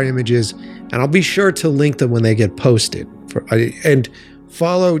these raw images, and I'll be sure to link them when they get posted. And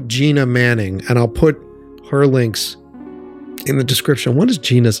follow Gina Manning, and I'll put her links in the description. What is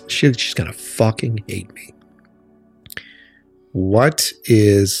Gina's? She's gonna fucking hate me. What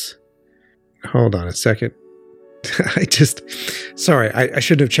is... Hold on a second. I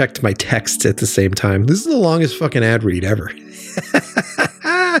shouldn't have checked my texts at the same time. This is the longest fucking ad read ever.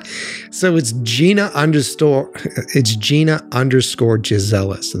 So it's Gina underscore Gisella.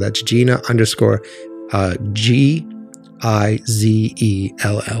 So that's Gina underscore Gizella.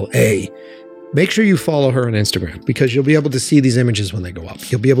 Make sure you follow her on Instagram because you'll be able to see these images when they go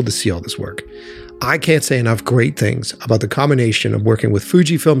up. You'll be able to see all this work. I can't say enough great things about the combination of working with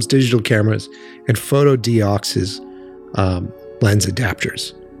Fujifilm's digital cameras and Photodiox's lens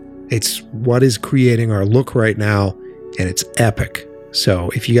adapters. It's what is creating our look right now, and it's epic. So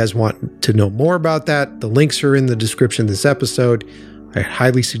if you guys want to know more about that, the links are in the description of this episode. I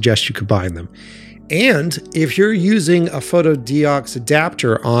highly suggest you combine them. And if you're using a photodiox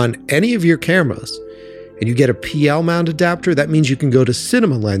adapter on any of your cameras and you get a PL mount adapter, that means you can go to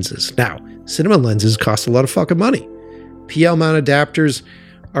cinema lenses. Now, cinema lenses cost a lot of fucking money. PL mount adapters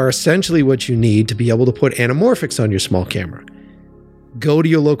are essentially what you need to be able to put anamorphics on your small camera. Go to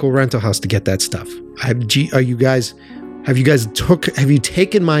your local rental house to get that stuff. Have you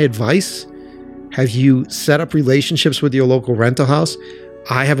taken my advice? Have you set up relationships with your local rental house?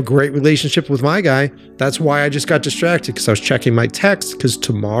 I have a great relationship with my guy. That's why I just got distracted, because I was checking my text, because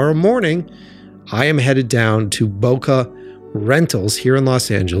tomorrow morning I am headed down to Boca Rentals here in Los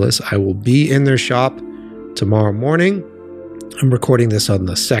Angeles. I will be in their shop tomorrow morning. I'm recording this on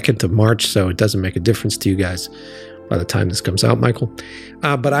the 2nd of March, so it doesn't make a difference to you guys by the time this comes out, Michael.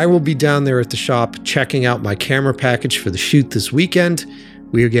 But I will be down there at the shop checking out my camera package for the shoot this weekend.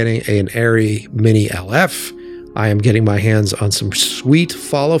 We are getting an Arri Mini LF. I am getting my hands on some sweet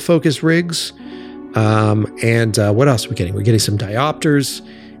follow focus rigs. And what else are we getting? We're getting some diopters,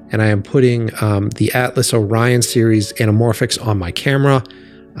 and I am putting the Atlas Orion series anamorphics on my camera.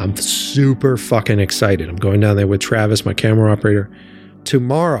 I'm super fucking excited. I'm going down there with Travis, my camera operator,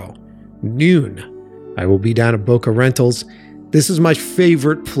 tomorrow, noon. I will be down at Boca Rentals. This is my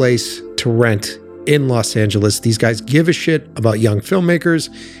favorite place to rent in Los Angeles. These guys give a shit about young filmmakers.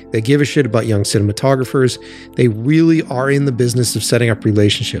 They give a shit about young cinematographers. They really are in the business of setting up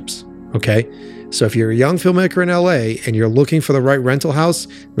relationships. Okay? So if you're a young filmmaker in LA and you're looking for the right rental house,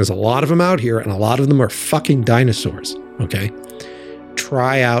 there's a lot of them out here, and a lot of them are fucking dinosaurs. Okay?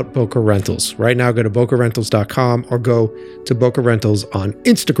 Try out Boca Rentals. Right now, go to bocarentals.com or go to Boca Rentals on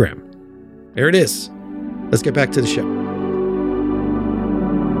Instagram. There it is. Let's get back to the show.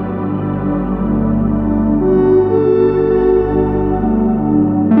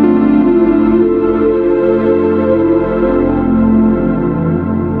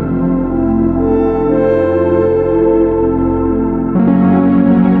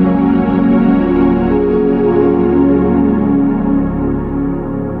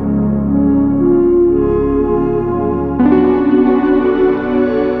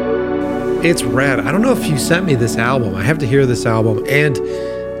 It's rad. I don't know if you sent me this album. I have to hear this album. And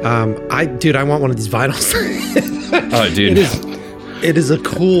I want one of these vinyls. Oh, dude. It is a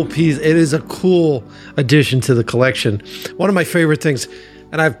cool piece. It is a cool addition to the collection. One of my favorite things,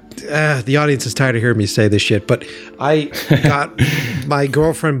 and the audience is tired of hearing me say this shit, but my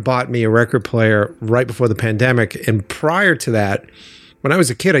girlfriend bought me a record player right before the pandemic. And prior to that, when I was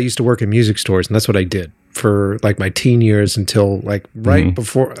a kid, I used to work in music stores, and that's what I did for like my teen years until like right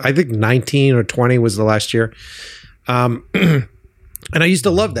before, I think 19 or 20 was the last year. And I used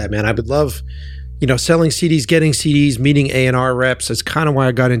to love that, man. I would love, selling CDs, getting CDs, meeting A&R reps. That's kind of why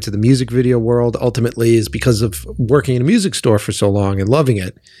I got into the music video world ultimately, is because of working in a music store for so long and loving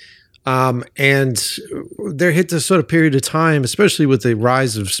it. And there hit this sort of period of time, especially with the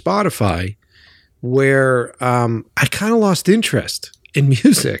rise of Spotify, where I kind of lost interest in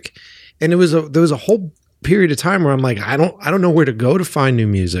music. And there was a whole period of time where I'm like, I don't know where to go to find new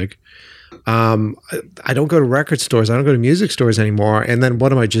music. I don't go to record stores. I don't go to music stores anymore. And then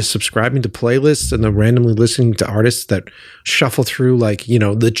what am I, just subscribing to playlists and then randomly listening to artists that shuffle through like,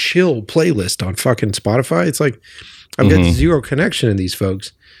 the chill playlist on fucking Spotify? It's like, I've got zero connection to these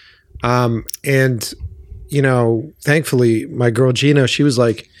folks. And thankfully my girl Gina, she was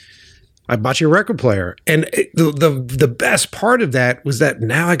like, I bought you a record player. And the best part of that was that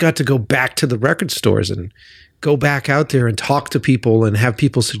now I got to go back to the record stores and go back out there and talk to people and have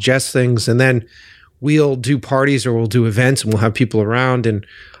people suggest things. And then we'll do parties or we'll do events and we'll have people around, and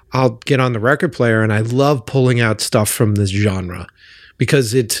I'll get on the record player. And I love pulling out stuff from this genre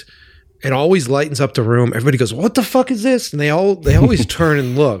because it always lightens up the room. Everybody goes, what the fuck is this? And they always turn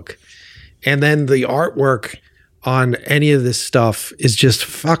and look. And then the artwork on any of this stuff is just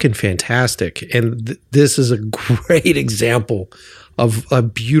fucking fantastic. And this is a great example of a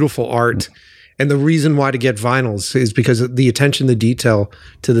beautiful art. And the reason why to get vinyls is because the attention to detail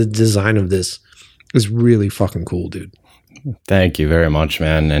to the design of this is really fucking cool, dude. Thank you very much,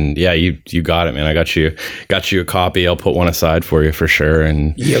 man. And yeah, you got it, man. I got you a copy. I'll put one aside for you for sure.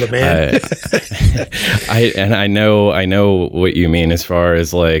 And yeah, the man. I know what you mean as far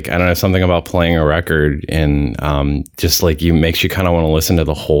as like, I don't know, something about playing a record and just like makes you kind of want to listen to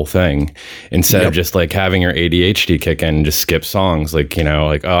the whole thing instead of just like having your ADHD kick in and just skip songs. Like,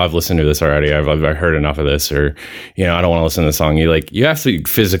 like, oh, I've listened to this already. I've heard enough of this, or, I don't want to listen to the song. You have to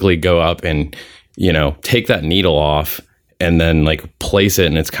physically go up and, take that needle off and then like place it,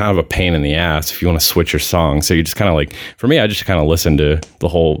 and it's kind of a pain in the ass if you want to switch your song. So you just kind of like, for me, I just kind of listen to the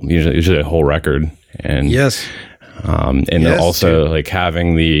whole, usually a whole record. And yes. And yes, also dude. like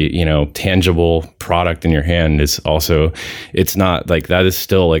having the, tangible product in your hand is also, it's not like, that is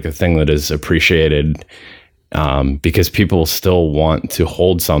still like a thing that is appreciated, because people still want to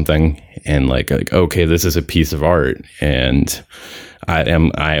hold something and like, okay, this is a piece of art and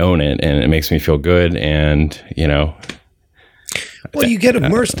I own it and it makes me feel good. And, well, you get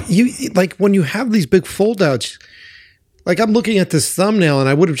immersed. You like when you have these big foldouts. Like I'm looking at this thumbnail, and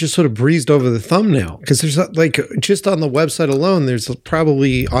I would have just sort of breezed over the thumbnail because there's like just on the website alone, there's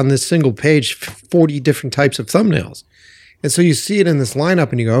probably on this single page 40 different types of thumbnails, and so you see it in this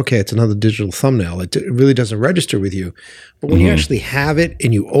lineup, and you go, okay, it's another digital thumbnail. It really doesn't register with you, but when you actually have it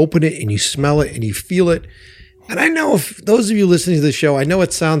and you open it and you smell it and you feel it, and I know if those of you listening to the show, I know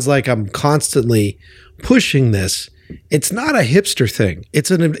it sounds like I'm constantly pushing this. It's not a hipster thing.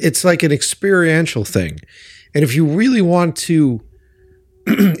 It's like an experiential thing. And if you really want to,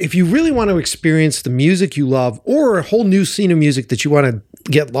 experience the music you love, or a whole new scene of music that you want to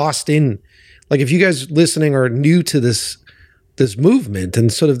get lost in, like if you guys listening are new to this movement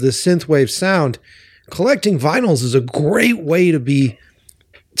and sort of the synthwave sound, collecting vinyls is a great way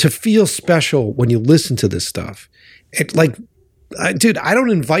to feel special when you listen to this stuff. I don't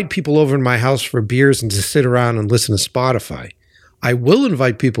invite people over in my house for beers and to sit around and listen to Spotify. I will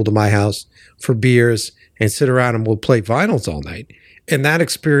invite people to my house for beers and sit around and we'll play vinyls all night. And that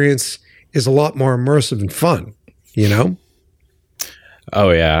experience is a lot more immersive and fun,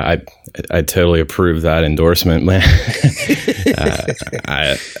 Oh yeah, I totally approve that endorsement, man.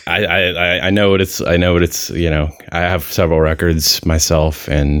 I know what it's. I have several records myself,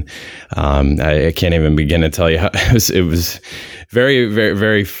 and I can't even begin to tell you how it was very, very,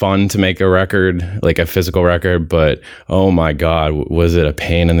 very fun to make a record, like a physical record. But oh my God, was it a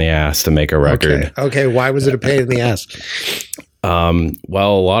pain in the ass to make a record? Okay. Why was it a pain in the ass?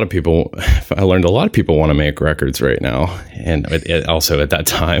 Well, I learned a lot of people want to make records right now, and also at that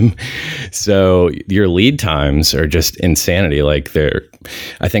time. So your lead times are just insanity. Like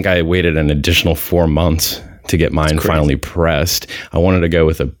I think I waited an additional 4 months to get mine finally pressed. I wanted to go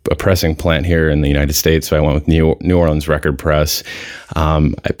with a pressing plant here in the United States, so I went with New Orleans Record Press.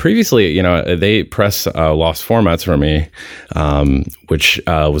 Previously, they press Lost Formats for me, which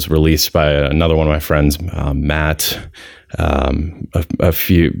was released by another one of my friends, Matt,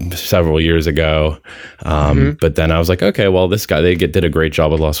 several years ago. But then I was like, okay, well, this guy, they did a great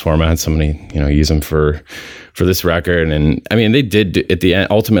job with Lost Formats. Somebody, use them for this record. And I mean, they did at the end,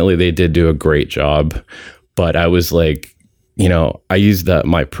 ultimately they did do a great job. But I was like, I used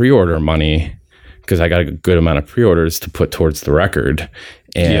my pre-order money because I got a good amount of pre-orders to put towards the record.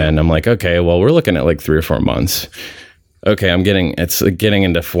 And I'm like, okay, well, we're looking at like 3 or 4 months. Okay, it's getting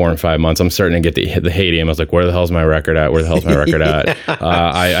into 4 and 5 months. I'm starting to get the hadium. I was like, where the hell's my record at?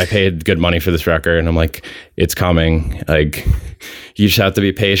 I paid good money for this record, and I'm like, it's coming. Like, you just have to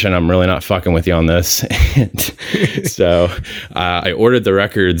be patient. I'm really not fucking with you on this. And so I ordered the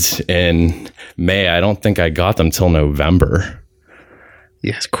records in May. I don't think I got them till November.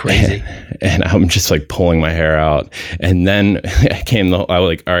 Yeah, it's crazy. And I'm just like pulling my hair out. And then I was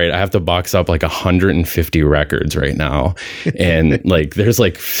like, all right, I have to box up like 150 records right now. And like, there's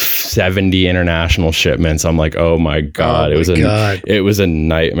like 70 international shipments. I'm like, oh my God. It was a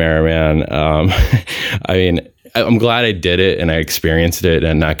nightmare, man. I mean, I'm glad I did it and I experienced it,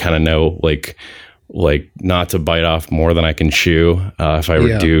 and I kind of know like not to bite off more than I can chew if I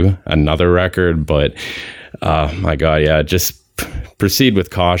would do another record. But my God, yeah, just proceed with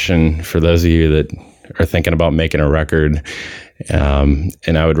caution for those of you that are thinking about making a record. And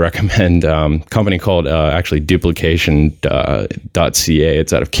I would recommend a company called actually duplication.ca.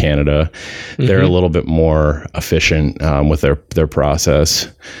 It's out of Canada. They're a little bit more efficient with their process.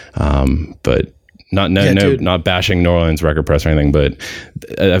 But not bashing New Orleans Record Press or anything, but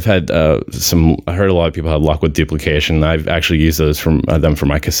I've had I heard a lot of people have luck with duplication. I've actually used those from them for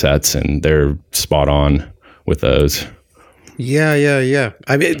my cassettes, and they're spot on with those. Yeah.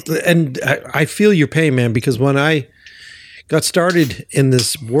 I mean, and I feel your pain, man, because when I got started in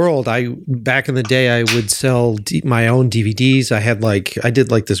this world, back in the day, I would sell my own DVDs. I did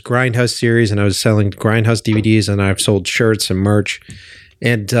this Grindhouse series, and I was selling Grindhouse DVDs, and I've sold shirts and merch.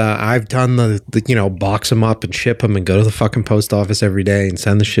 And I've done the box them up and ship them and go to the fucking post office every day and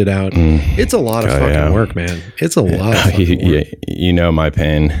send the shit out. It's a lot of fucking work, man. It's a lot of fucking work. You know my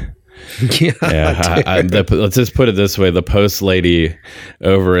pain. Let's just put it this way: the post lady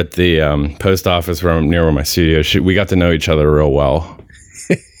over at the post office near where my studio, we got to know each other real well.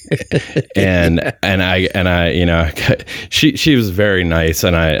 I, you know, she was very nice,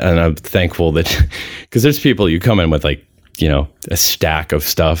 and I'm thankful that, because there's people you come in with like, you know, a stack of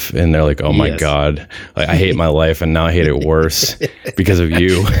stuff, and they're like, oh my God, like, I hate my life, and now I hate it worse because of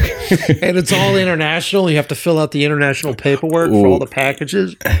you. And it's all international. You have to fill out the international paperwork for all the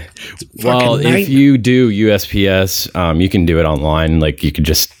packages. Well, if you do USPS, you can do it online. Like, you could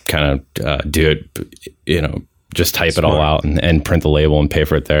just kind of do it, you know, just type it all out and print the label and pay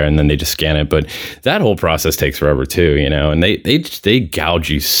for it there, and then they just scan it. But that whole process takes forever too, you know, and they gouge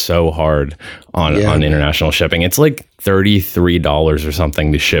you so hard on international shipping. It's like $33 or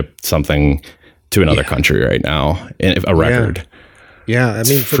something to ship something to another country right now, a record. Yeah, I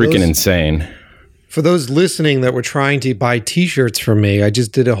mean, it's freaking insane. For those listening that were trying to buy T-shirts from me, I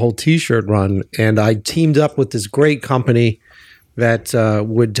just did a whole T-shirt run, and I teamed up with this great company that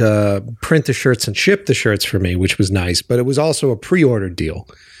would print the shirts and ship the shirts for me, which was nice. But it was also a pre-order deal.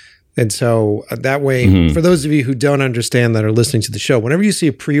 And so that way, for those of you who don't understand that are listening to the show, whenever you see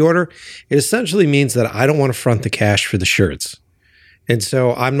a pre-order, it essentially means that I don't want to front the cash for the shirts. And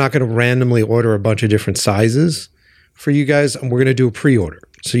so I'm not going to randomly order a bunch of different sizes for you guys, and we're going to do a pre-order.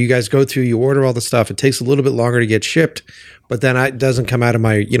 So you guys go through, you order all the stuff. It takes a little bit longer to get shipped, but then it doesn't come out of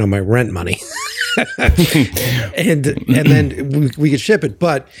my, you know, my rent money. and then we could ship it.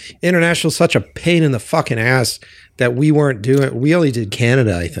 But international is such a pain in the fucking ass that we weren't doing. We only did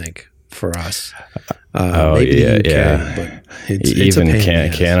Canada, I think, for us. Maybe the UK, but it's even a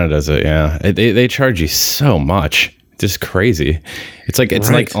pain Canada's they charge you so much. Just crazy. It's like it's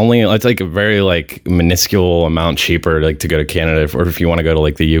like a very like minuscule amount cheaper like to go to Canada, or if you want to go to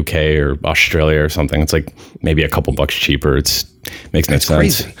like the UK or Australia or something, it's like maybe a couple bucks cheaper. Makes no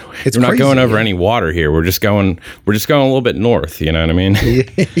sense. We're not going over any water here. We're just going a little bit north. You know what I mean?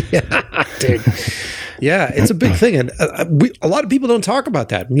 Yeah, dude. Yeah, it's a big thing, and a lot of people don't talk about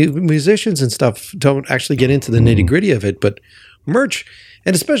that. Musicians and stuff don't actually get into the nitty gritty of it, but merch,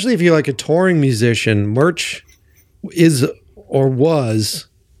 and especially if you're like a touring musician, merch is or was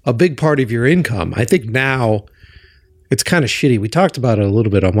a big part of your income. I think now it's kind of shitty. We talked about it a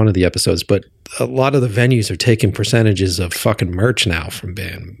little bit on one of the episodes, but a lot of the venues are taking percentages of fucking merch now from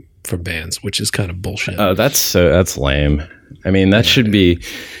bands, which is kind of bullshit. That's lame. I mean, that should be,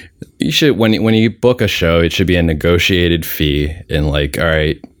 you should, when you book a show, it should be a negotiated fee, and like, all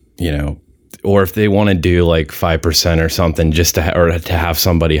right, you know, or if they want to do like 5% or something, just to have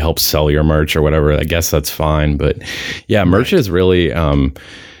somebody help sell your merch or whatever, I guess that's fine. But yeah, merch is really,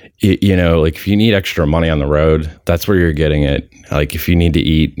 you know, like if you need extra money on the road, that's where you're getting it. Like if you need to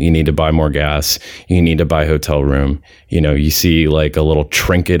eat, you need to buy more gas, you need to buy a hotel room. You know, you see like a little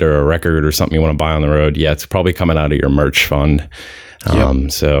trinket or a record or something you want to buy on the road. Yeah, it's probably coming out of your merch fund.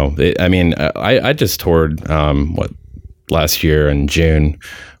 So I just toured last year in June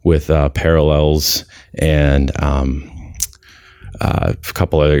with Parallels and a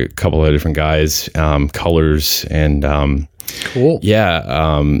couple of different guys, Colors, and cool.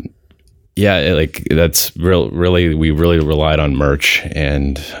 Like that's really we really relied on merch,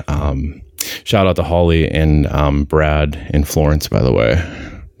 and shout out to Holly and Brad in Florence, by the way.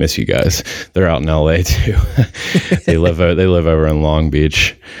 Miss you guys. They're out in LA too. They live over in Long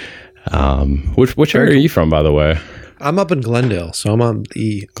Beach. Which area are you from, by the way? I'm up in Glendale, so I'm on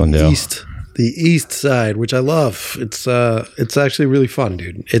the east side, which I love. It's actually really fun,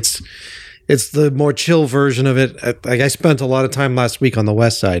 dude. It's the more chill version of it. Like I spent a lot of time last week on the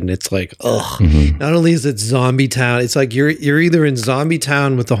west side, and it's like, not only is it zombie town, it's like you're either in zombie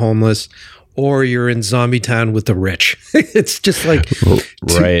town with the homeless, or you're in zombie town with the rich. It's just like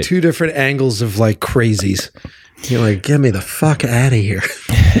two different angles of like crazies. You're like, get me the fuck out of here.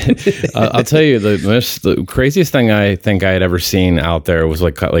 I'll tell you, the craziest thing I think I had ever seen out there was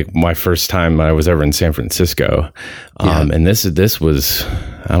like my first time I was ever in San Francisco. And this was,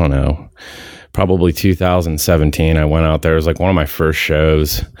 I don't know, probably 2017. I went out there. It was like one of my first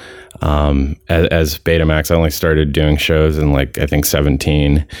shows as BETAMAXX. I only started doing shows in like, I think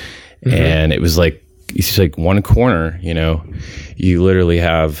 17. And it was like, it's like one corner, you know, you literally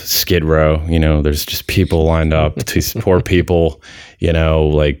have Skid Row, you know, there's just people lined up, these poor people, you know,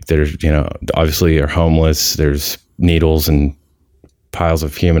 like there's, you know, obviously are homeless. There's needles and piles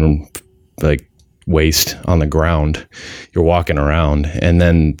of human like waste on the ground. You're walking around, and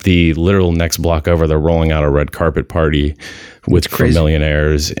then the literal next block over, they're rolling out a red carpet party for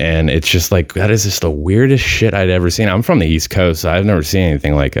millionaires, and it's just like, that is just the weirdest shit I'd ever seen. I'm from the East Coast, so I've never seen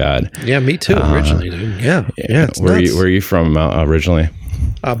anything like that. Yeah, me too. Originally, dude. Yeah. Where are you from originally?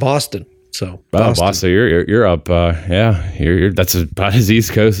 Boston. So Boston, you're up. You're that's about as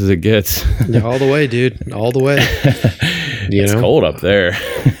East Coast as it gets. Yeah, all the way, dude. All the way. It's cold up there.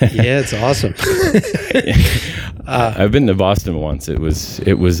 Yeah, it's awesome. I've been to Boston once. It was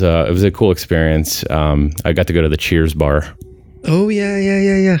a cool experience. I got to go to the Cheers bar. Oh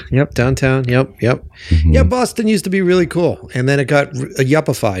yeah. Yep, downtown. Yep. Mm-hmm. Yeah, Boston used to be really cool, and then it got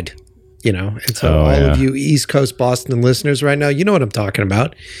yuppified. And so of you East Coast Boston listeners right now, you know what I'm talking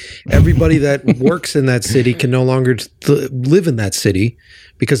about. Everybody that works in that city can no longer live in that city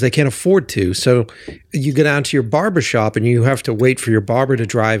because they can't afford to. So you go down to your barber shop and you have to wait for your barber to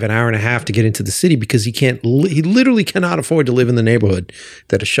drive an hour and a half to get into the city because he literally cannot afford to live in the neighborhood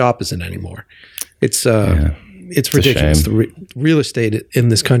that a shop is in anymore. It's ridiculous. The real estate in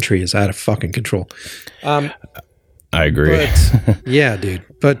this country is out of fucking control. I agree. But, yeah, dude.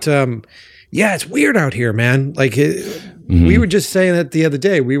 But it's weird out here, man. Like we were just saying that the other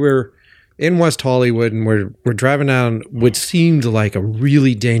day. We were in West Hollywood and we're driving down what seemed like a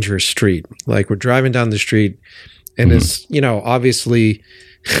really dangerous street. Like we're driving down the street and it's, obviously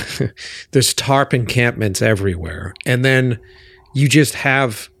there's tarp encampments everywhere. And then you just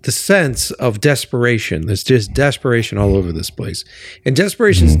have the sense of desperation. There's just desperation all over this place. And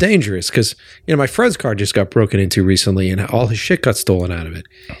desperation is dangerous because, my friend's car just got broken into recently and all his shit got stolen out of it.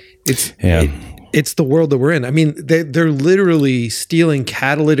 It's the world that we're in. I mean, they're literally stealing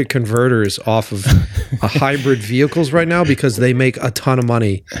catalytic converters off of hybrid vehicles right now because they make a ton of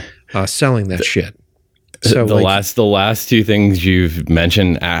money selling that shit. So the last two things you've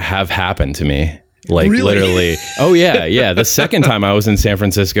mentioned have happened to me. Like really? Literally. Oh yeah. The second time I was in San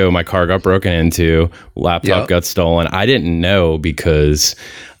Francisco, my car got broken into, laptop got stolen. I didn't know because,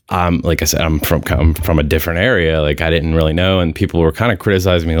 like I said, I'm from a different area. Like I didn't really know, and people were kind of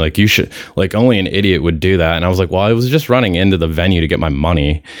criticizing me, like you should, like only an idiot would do that. And I was like, well, I was just running into the venue to get my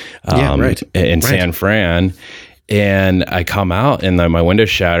money, in San Fran. And I come out and my windows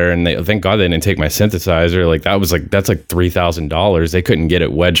shatter, and thank God they didn't take my synthesizer. Like that's like $3,000. They couldn't get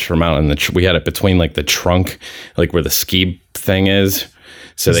it wedged from out in we had it between like the trunk, like where the ski thing is,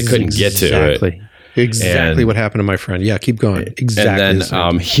 so they couldn't get to it. Exactly what happened to my friend. Yeah, keep going. Exactly. And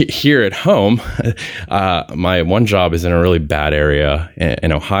then here at home, my one job is in a really bad area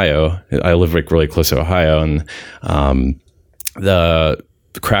in Ohio. I live like really close to Ohio, and the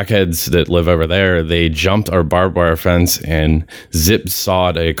crackheads that live over there, they jumped our barbed wire fence and zip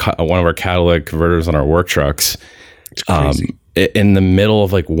sawed one of our catalytic converters on our work trucks in the middle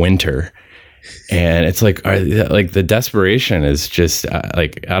of like winter. And it's like the desperation is just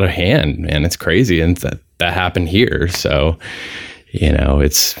like out of hand, man. It's crazy. And that happened here. So,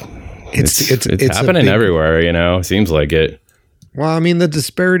 it's happening everywhere, seems like it. Well, I mean, the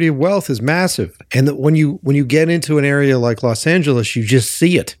disparity of wealth is massive. And when you get into an area like Los Angeles, you just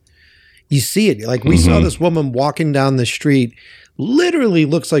see it. You see it. Like we saw this woman walking down the street, literally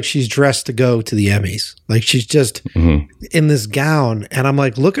looks like she's dressed to go to the Emmys. Like she's just in this gown. And I'm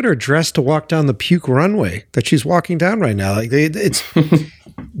like, look at her dressed to walk down the puke runway that she's walking down right now. Like it's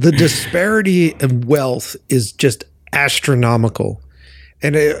the disparity of wealth is just astronomical.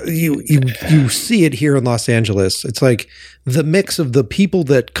 And you see it here in Los Angeles. It's like the mix of the people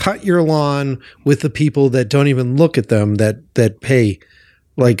that cut your lawn with the people that don't even look at them, that pay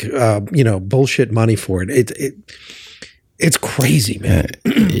like bullshit money for it. It's crazy, man.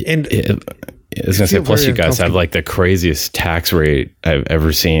 And I was gonna say, plus you guys have like the craziest tax rate I've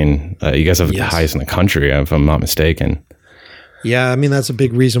ever seen. You guys have the highest in the country, if I'm not mistaken. Yeah, I mean that's a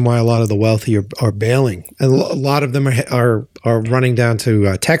big reason why a lot of the wealthy are bailing, and a lot of them are running down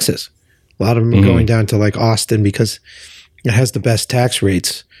to Texas. A lot of them are going down to like Austin because it has the best tax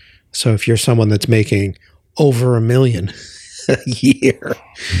rates. So if you're someone that's making over $1 million a year,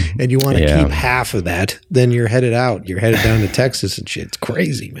 and you want to keep half of that, then you're headed out. You're headed down to Texas and shit. It's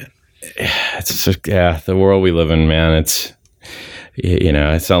crazy, man. It's just, the world we live in, man. It's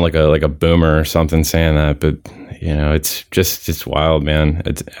I sound like a boomer or something saying that, but it's wild, man.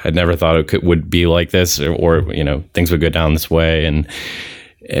 I never thought it would be like this, or things would go down this way, and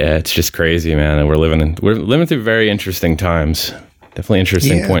it's just crazy, man. And we're living through very interesting times. Definitely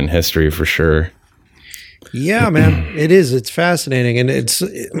interesting point in history for sure. Yeah, man, it is. It's fascinating, and it's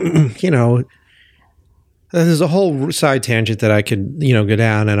there's a whole side tangent that I could go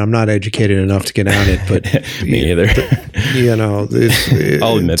down, and I'm not educated enough to get down it. But me either.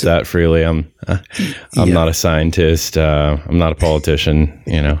 I'll admit that freely. I'm not a scientist. I'm not a politician.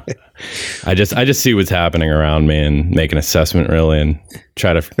 I just see what's happening around me and make an assessment really, and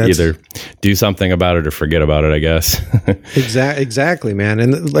try to either do something about it or forget about it, I guess. Exactly, man.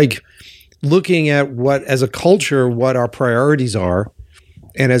 And like looking at what as a culture, what our priorities are,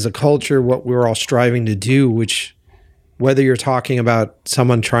 and as a culture, what we're all striving to do, which whether you're talking about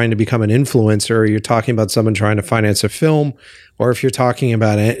someone trying to become an influencer, or you're talking about someone trying to finance a film, or if you're talking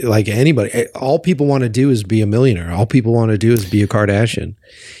about like anybody, all people want to do is be a millionaire. All people want to do is be a Kardashian.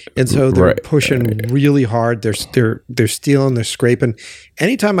 And so they're pushing really hard. They're stealing, they're scraping.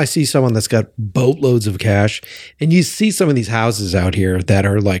 Anytime I see someone that's got boatloads of cash, and you see some of these houses out here that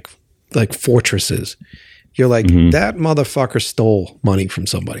are like fortresses, you're like, that motherfucker stole money from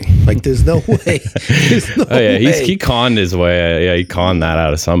somebody. Like, there's no way. Way. He conned his way. Yeah, he conned that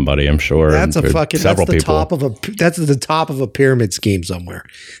out of somebody, I'm sure. That's the top of a pyramid scheme somewhere.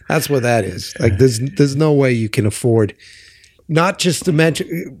 That's what that is. Like, there's no way you can afford. Not to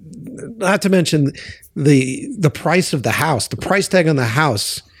mention the price of the house, the price tag on the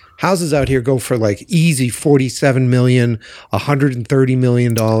house. Houses out here go for like easy $47 million, $130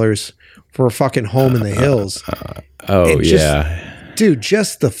 million for a fucking home in the hills. Dude,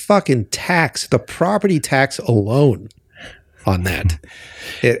 just the fucking tax, the property tax alone on that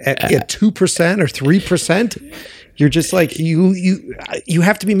at 2% or 3%. You're just like, you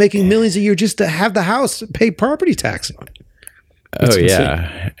have to be making millions a year just to have the house pay property tax on. It's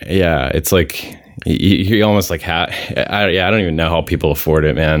insane. Yeah. It's like you almost like I don't even know how people afford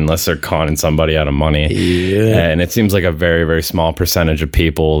it, man, unless they're conning somebody out of money. Yeah. And it seems like a very, very small percentage of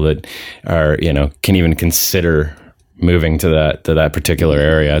people that are, can even consider moving to that particular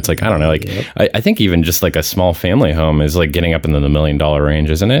area. It's like, I don't know, like I think even just like a small family home is like getting up into the $1 million range,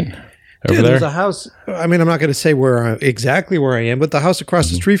 isn't it? Over there's a house. I mean, I'm not going to say exactly where I am, but the house across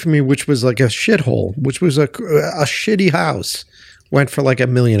the street from me, which was like a shithole, which was a shitty house, went for like $1.5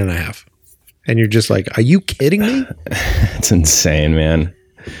 million. And you're just like, are you kidding me? It's insane, man.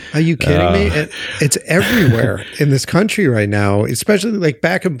 Are you kidding me? It's everywhere in this country right now, especially like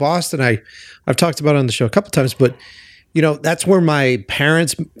back in Boston. I've talked about it on the show a couple of times, but that's where my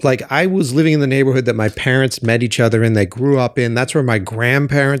parents, like I was living in the neighborhood that my parents met each other in, they grew up in. That's where my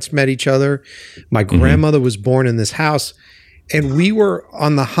grandparents met each other. My grandmother was born in this house, and we were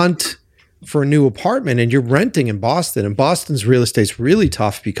on the hunt for a new apartment, and you're renting in Boston, and Boston's real estate's really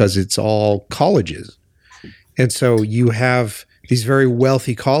tough because it's all colleges. And so you have these very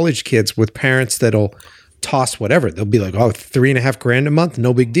wealthy college kids with parents that'll toss whatever. They'll be like, oh, $3,500 a month,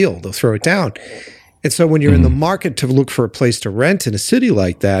 no big deal. They'll throw it down. And so when you're in the market to look for a place to rent in a city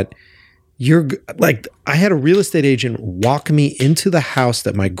like that, you're like, I had a real estate agent walk me into the house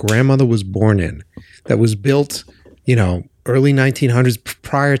that my grandmother was born in, that was built, early 1900s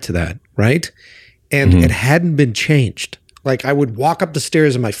prior to that, right? And it hadn't been changed. Like I would walk up the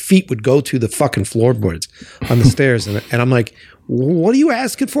stairs and my feet would go to the fucking floorboards on the stairs. And I'm like, what are you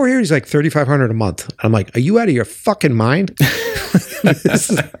asking for here? He's like, $3,500 a month. I'm like, are you out of your fucking mind?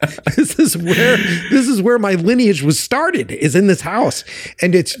 This is where my lineage was started, is in this house.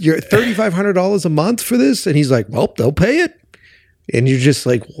 And it's your $3,500 a month for this? And he's like, well, they'll pay it. And you're just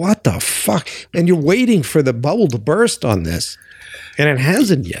like, what the fuck? And you're waiting for the bubble to burst on this. And it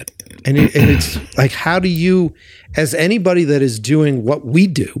hasn't yet. And it's like, how do you, as anybody that is doing what we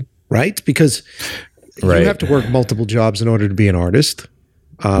do, right? Because you have to work multiple jobs in order to be an artist.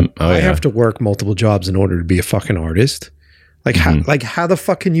 I have to work multiple jobs in order to be a fucking artist. Like, how the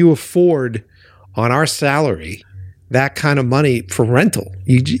fuck can you afford on our salary that kind of money for rental?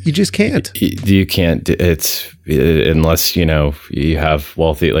 You just can't. You can't. It's unless you have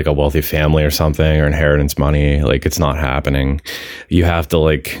a wealthy family or something, or inheritance money. Like, it's not happening. You have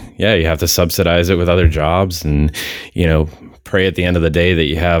to you have to subsidize it with other jobs, and pray at the end of the day that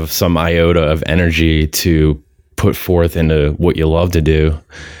you have some iota of energy to put forth into what you love to do.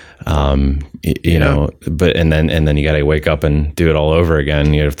 But and then you got to wake up and do it all over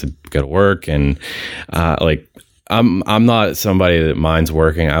again. You have to go to work, and I'm not somebody that minds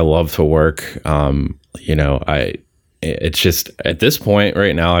working. I love to work. It's just at this point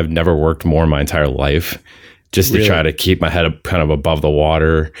right now, I've never worked more in my entire life, just to try to keep my head up kind of above the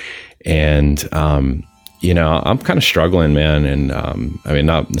water. And, I'm kind of struggling, man. And,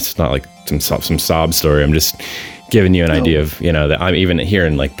 it's not like some sob story. I'm just giving you an idea of, that I'm even here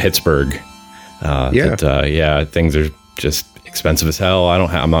in like Pittsburgh. Things are just expensive as hell.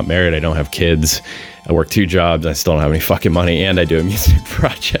 I'm not married. I don't have kids. I work 2 jobs. I still don't have any fucking money, and I do a music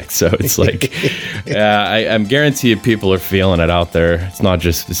project. So it's like, I'm guaranteed people are feeling it out there. It's not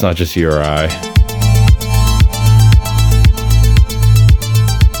just you or I.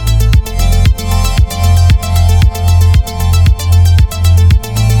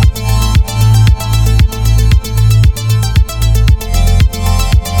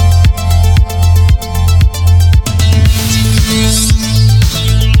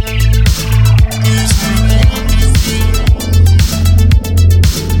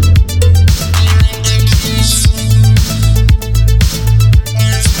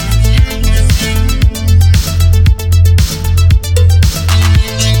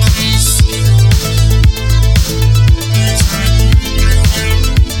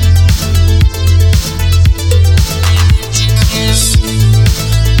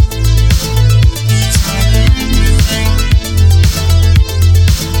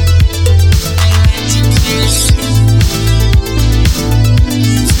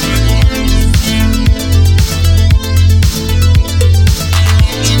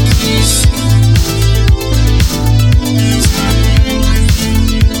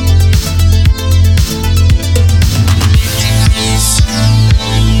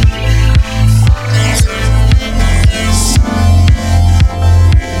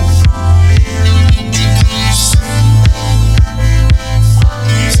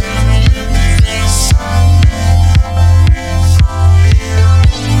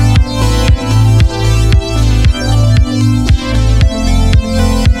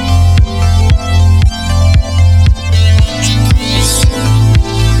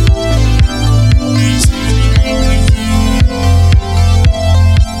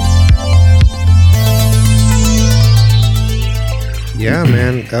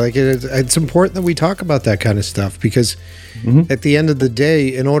 man. Like it's important that we talk about that kind of stuff because at the end of the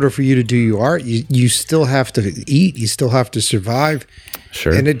day, in order for you to do your art, you still have to eat, you still have to survive.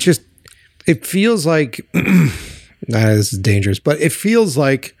 Sure. And it feels like, this is dangerous, but it feels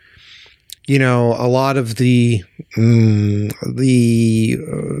like, a lot of the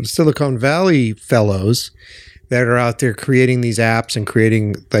Silicon Valley fellows that are out there creating these apps and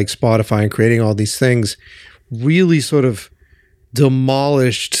creating like Spotify and creating all these things really sort of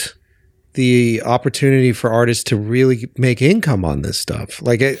demolished the opportunity for artists to really make income on this stuff.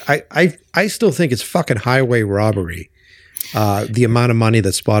 Like I still think it's fucking highway robbery. The amount of money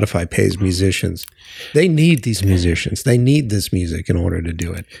that Spotify pays musicians. They need these musicians. They need this music in order to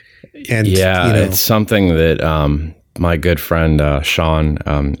do it. And it's something that my good friend Sean,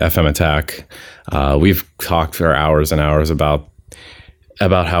 FM Attack, we've talked for hours and hours about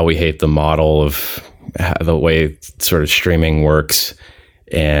how we hate the model of the way sort of streaming works,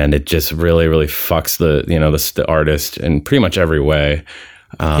 and it just really, really fucks the artist in pretty much every way.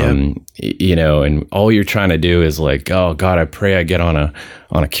 And all you're trying to do is like, oh God, I pray I get on a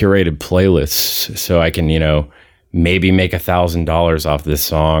curated playlist so I can, maybe make $1,000 off this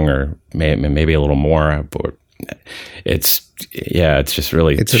song or maybe a little more. But it's just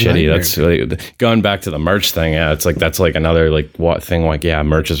really shitty. That's really going back to the merch thing. Yeah. It's like, that's like another like what thing, like, yeah,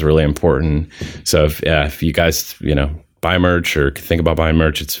 merch is really important. So if you guys, buy merch or think about buying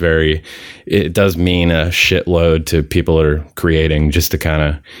merch, it does mean a shitload to people that are creating just to kind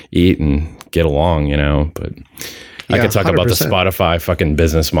of eat and get along, but I could talk 100%. About the Spotify fucking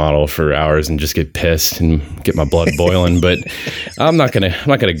business model for hours and just get pissed and get my blood boiling, but I'm not gonna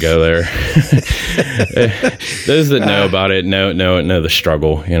go there. Those that know about it know the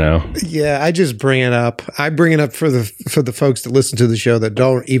struggle, Yeah, I just bring it up. I bring it up for the folks that listen to the show that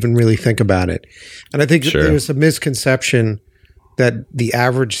don't even really think about it. And I think there's a misconception that the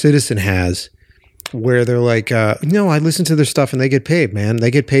average citizen has where they're like, no, I listen to their stuff and they get paid, man.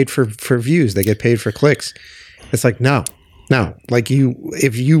 They get paid for views. They get paid for clicks. It's like, no. Like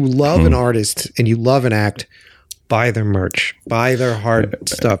if you love an artist and you love an act, buy their merch, buy their hard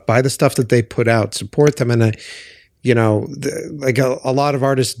stuff, buy the stuff that they put out, support them. And, like a lot of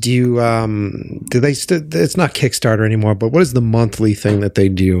artists do it's not Kickstarter anymore, but what is the monthly thing that they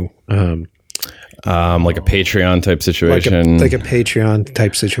do? Like a Patreon type situation. Like a Patreon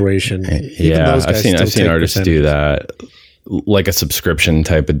type situation. Yeah, I've seen artists do that. Like a subscription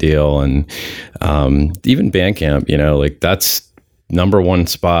type of deal, and even Bandcamp, like that's number one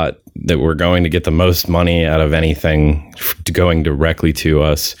spot that we're going to get the most money out of anything going directly to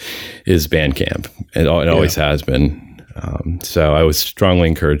us is Bandcamp. It always has been. So I would strongly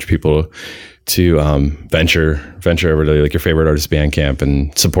encourage people to venture over to like your favorite artist Bandcamp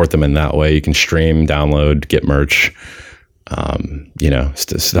and support them in that way. You can stream, download, get merch,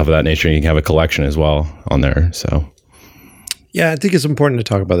 stuff of that nature. You can have a collection as well on there. So. Yeah, I think it's important to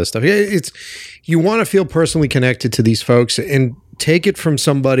talk about this stuff. You want to feel personally connected to these folks and take it from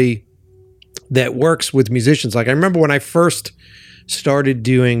somebody that works with musicians. Like I remember when I first started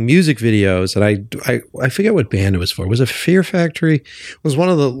doing music videos, and I forget what band it was for. Was it Fear Factory? It was one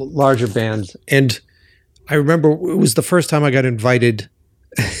of the larger bands, and I remember it was the first time I got invited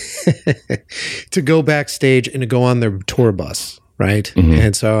to go backstage and to go on their tour bus. Right. Mm-hmm.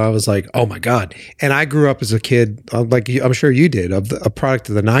 And so I was like, oh my God. And I grew up as a kid, like I'm sure you did, a product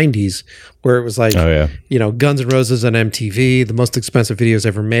of the 90s where it was like, Guns N' Roses on MTV, the most expensive videos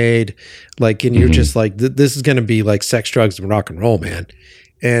ever made. Like, and you're just like, this is going to be like sex, drugs, and rock and roll, man.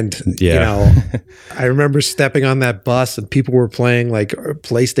 And, I remember stepping on that bus and people were playing like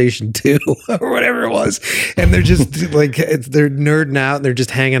PlayStation 2 or whatever it was. And they're just like, they're nerding out and they're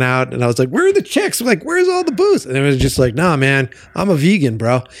just hanging out. And I was like, where are the chicks? Like, where's all the booze? And it was just like, nah, man, I'm a vegan,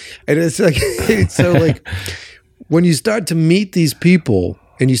 bro. And it's like, so like when you start to meet these people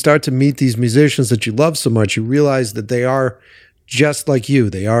and you start to meet these musicians that you love so much, you realize that they are just like you.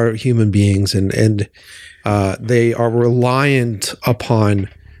 They are human beings and they are reliant upon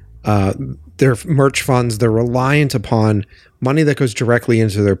their merch funds. They're reliant upon money that goes directly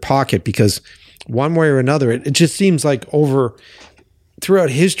into their pocket because one way or another, it just seems like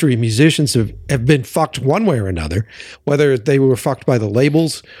throughout history, musicians have been fucked one way or another, whether they were fucked by the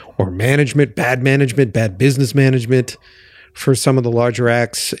labels or bad business management for some of the larger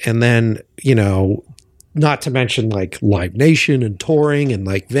acts. And then, not to mention like Live Nation and touring and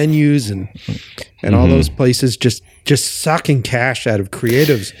like venues and all those places just sucking cash out of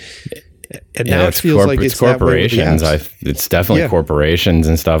creatives. And now it feels like it's corporations. It's definitely corporations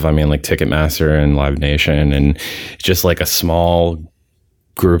and stuff. I mean, like Ticketmaster and Live Nation, and just like a small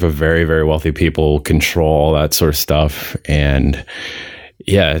group of very, very wealthy people control all that sort of stuff. And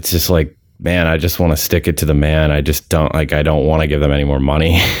yeah, it's just like, man, I just want to stick it to the man. I just don't I don't want to give them any more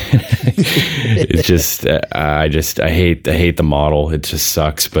money. It's just, I hate the model. It just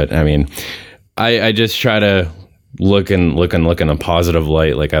sucks. But I mean, I just try to look in a positive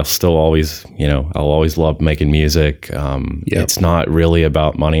light. Like I'll still always, I'll always love making music. It's not really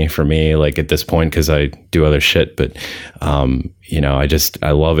about money for me, like at this point, cause I do other shit, but,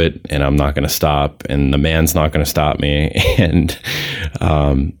 I love it and I'm not going to stop and the man's not going to stop me. And,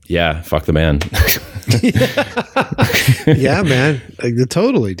 fuck the man. Yeah, man.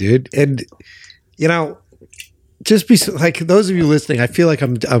 Totally, dude. And, just be like, those of you listening, I feel like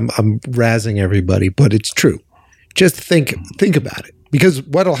I'm razzing everybody, but it's true. Just think about it, because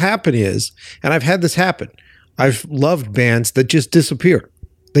what'll happen is, and I've had this happen, I've loved bands that just disappear.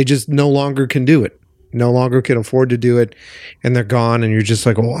 They just no longer can do it, no longer can afford to do it, and they're gone. And you're just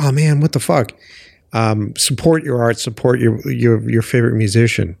like, oh man, what the fuck? Support your art, support your favorite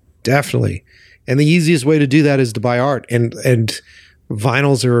musician, definitely. And the easiest way to do that is to buy art. And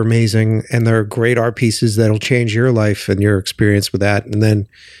vinyls are amazing, and they're great art pieces that'll change your life and your experience with that. And then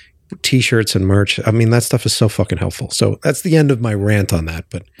T-shirts and merch. I mean, that stuff is so fucking helpful. So that's the end of my rant on that,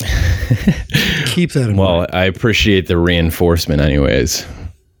 but keep that in mind. Well, I appreciate the reinforcement anyways.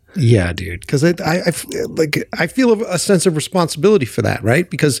 Yeah, dude. Because I feel a sense of responsibility for that, right?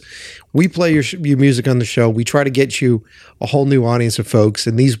 Because we play your music on the show. We try to get you a whole new audience of folks.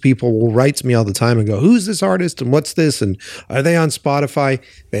 And these people will write to me all the time and go, who's this artist? And what's this? And are they on Spotify?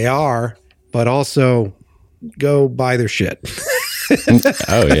 They are, but also go buy their shit.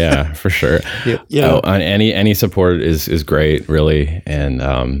 Oh yeah, for sure. Yeah. Any support is great, really.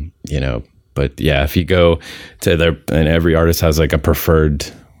 And but yeah, if you go to and every artist has like a preferred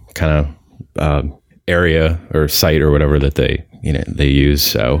kind of area or site or whatever that they use.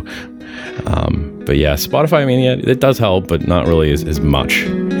 So but yeah, Spotify, I mean, yeah, it does help, but not really as much,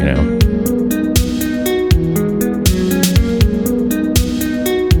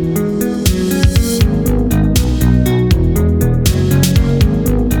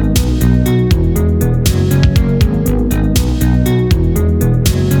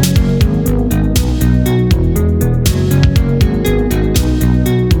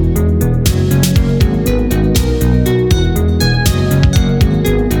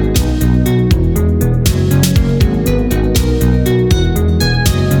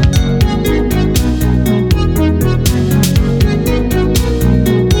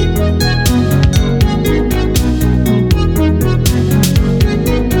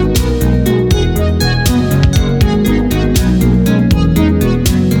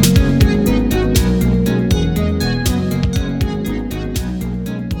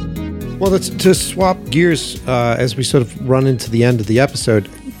 Well, let's just swap gears as we sort of run into the end of the episode.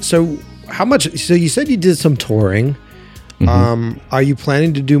 So so you said you did some touring. Mm-hmm. Are you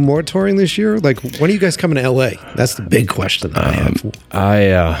planning to do more touring this year? Like, when are you guys coming to LA? That's the big question that I have.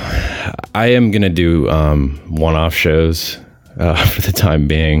 I am going to do one-off shows for the time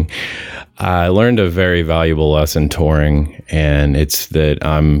being. I learned a very valuable lesson touring, and it's that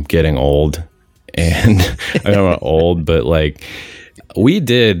I'm getting old. And I'm not old, but like we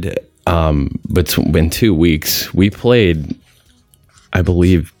did... but in 2 weeks, we played, I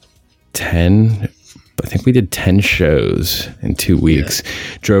believe, 10. I think we did 10 shows in 2 weeks.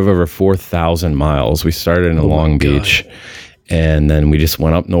 Yeah. Drove over 4,000 miles. We started in Long Beach, and then we just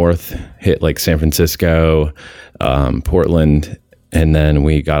went up north, hit like San Francisco, Portland, and then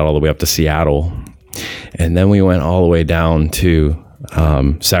we got all the way up to Seattle, and then we went all the way down to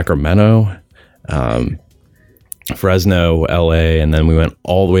Sacramento. Fresno, LA, and then we went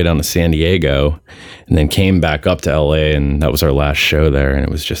all the way down to San Diego, and then came back up to LA, and that was our last show there. And it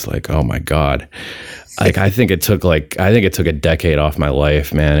was just like, oh my God. Like, I think it took a decade off my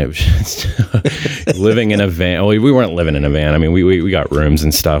life, man. It was just living in a van. Well, we weren't living in a van. I mean, we got rooms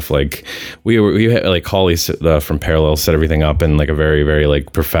and stuff. Like we had like Holly from Parallel set everything up in like a very, very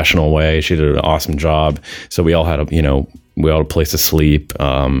like professional way. She did an awesome job. So we all had a place to sleep.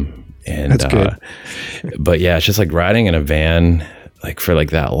 And that's good. But yeah, it's just like riding in a van like for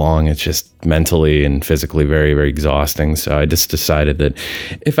like that long. It's just mentally and physically very, very exhausting. So I just decided that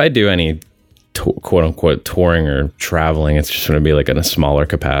if I do any quote unquote touring or traveling, it's just going to be like in a smaller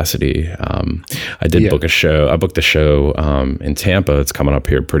capacity. I did book a show. I booked a show in Tampa. It's coming up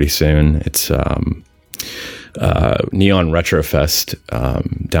here pretty soon. It's Neon Retrofest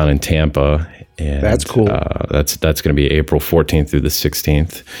down in Tampa. And that's cool. That's going to be April 14th through the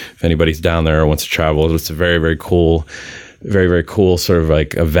 16th. If anybody's down there or wants to travel, it's a very, very cool sort of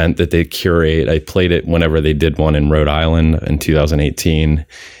like event that they curate. I played it whenever they did one in Rhode Island in 2018,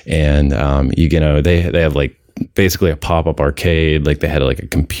 and they have like basically a pop-up arcade. Like they had like a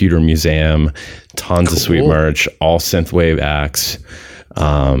computer museum, tons of sweet merch, all synthwave acts.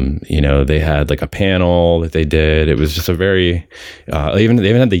 They had like a panel that they did. It was just a very, they even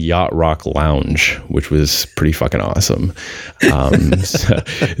had the Yacht Rock Lounge, which was pretty fucking awesome.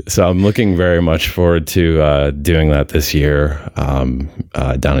 So I'm looking very much forward to doing that this year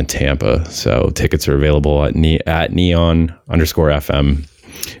down in Tampa. So tickets are available at neon_FM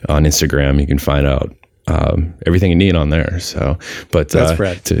on Instagram. You can find out everything you need on there. So, but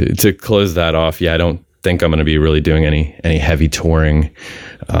to close that off, I don't think I'm going to be really doing any heavy touring.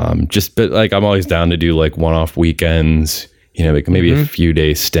 But like I'm always down to do like one-off weekends, like maybe a few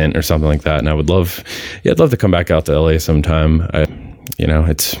days stint or something like that. And I would I'd love to come back out to LA sometime.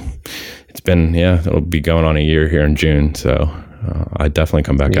 It's been, it'll be going on a year here in June. So I'd definitely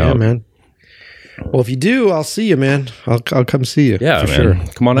come back out. Yeah, man. Well, if you do, I'll see you, man. I'll come see you. Yeah, for sure.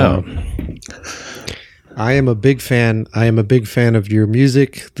 Come on out. I am a big fan. I am a big fan of your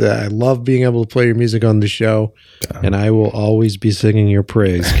music. I love being able to play your music on the show, and I will always be singing your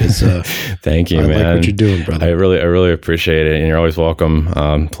praise because thank you, man. I like what you're doing, brother. I really appreciate it, and you're always welcome.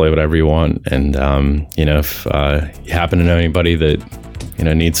 Play whatever you want, and if you happen to know anybody that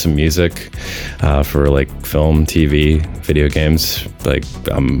needs some music for like film, TV, video games, like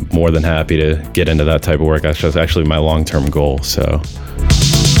I'm more than happy to get into that type of work. That's just actually my long-term goal. So.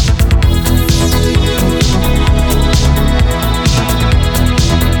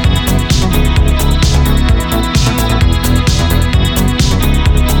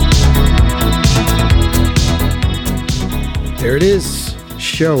 There it is.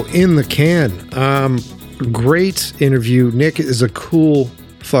 Show in the can. Great interview. Nick is a cool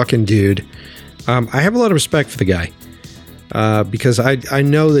fucking dude. I have a lot of respect for the guy because I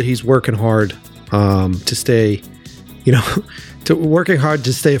know that he's working hard to stay, working hard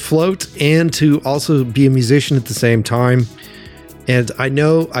to stay afloat and to also be a musician at the same time. And I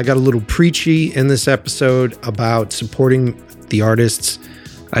know I got a little preachy in this episode about supporting the artists.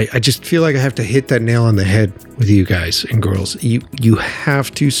 I just feel like I have to hit that nail on the head with you guys and girls. You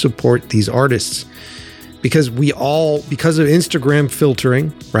have to support these artists because because of Instagram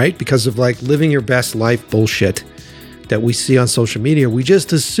filtering, right? Because of like living your best life bullshit that we see on social media, we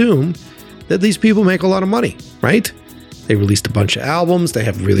just assume that these people make a lot of money, right? They released a bunch of albums. They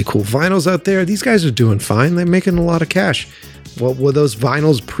have really cool vinyls out there. These guys are doing fine. They're making a lot of cash. Well, were those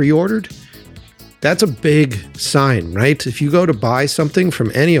vinyls pre-ordered? That's a big sign, right? If you go to buy something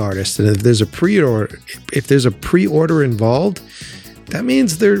from any artist, and if there's a pre-order involved, that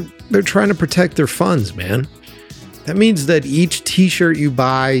means they're trying to protect their funds, man. That means that each t-shirt you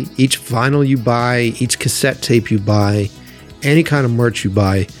buy, each vinyl you buy, each cassette tape you buy, any kind of merch you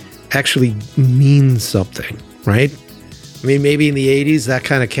buy actually means something, right? I mean, maybe in the 80s, that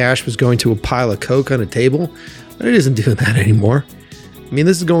kind of cash was going to a pile of Coke on a table, but it isn't doing that anymore. I mean,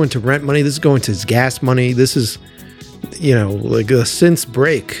 this is going to rent money. This is going to his gas money. This is, like a synth's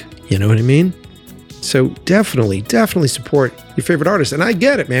break. You know what I mean? So definitely support your favorite artist. And I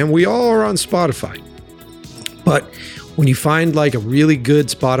get it, man. We all are on Spotify. But when you find like a really good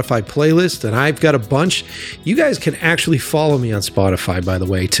Spotify playlist, and I've got a bunch, you guys can actually follow me on Spotify, by the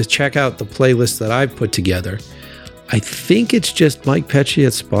way, to check out the playlist that I've put together. I think it's just Mike Pecci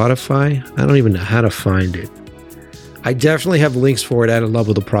at Spotify. I don't even know how to find it. I definitely have links for it at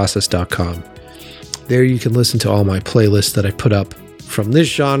inlovewiththeprocess.com. There you can listen to all my playlists that I put up from this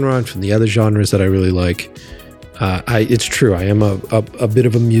genre and from the other genres that I really like. It's true, I am a bit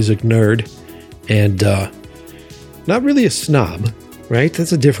of a music nerd and not really a snob, right?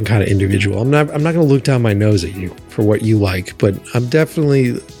 That's a different kind of individual. I'm not going to look down my nose at you for what you like, but I'm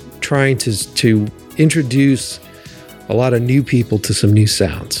definitely trying to introduce a lot of new people to some new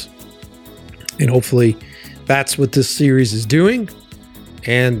sounds. And hopefully that's what this series is doing.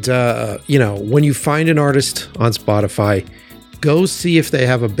 And, when you find an artist on Spotify, go see if they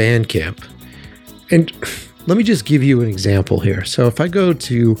have a Bandcamp. And let me just give you an example here. So if I go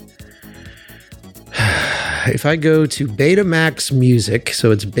to BETAMAXX Music,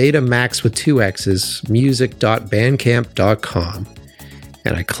 so it's BETAMAXX with 2 X's, music.bandcamp.com,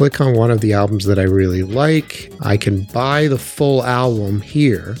 and I click on one of the albums that I really like, I can buy the full album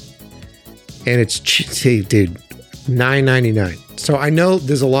here. And it's, dude, $9.99. So I know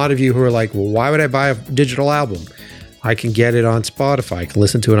there's a lot of you who are like, well, why would I buy a digital album? I can get it on Spotify. I can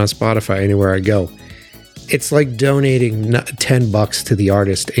listen to it on Spotify anywhere I go. It's like donating $10 to the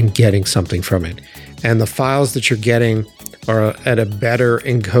artist and getting something from it. And the files that you're getting are at a better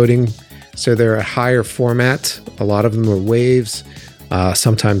encoding. So they're a higher format. A lot of them are waves.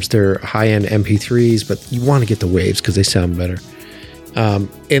 Sometimes they're high-end MP3s, but you want to get the waves because they sound better.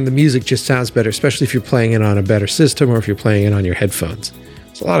 And the music just sounds better, especially if you're playing it on a better system or if you're playing it on your headphones.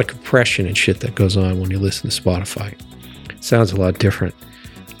 There's a lot of compression and shit that goes on when you listen to Spotify. It sounds a lot different.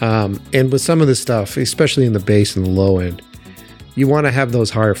 And with some of this stuff, especially in the bass and the low end, you want to have those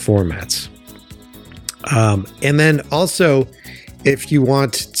higher formats. And then also, if you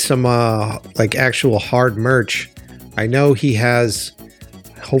want some like actual hard merch, I know he has,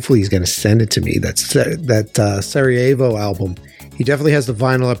 hopefully he's going to send it to me, that Sarajevo album. He definitely has the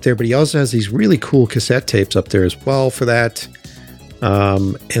vinyl up there, but he also has these really cool cassette tapes up there as well for that.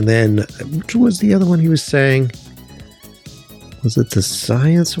 And then, which was the other one he was saying? Was it the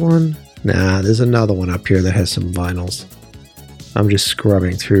Science one? Nah, there's another one up here that has some vinyls. I'm just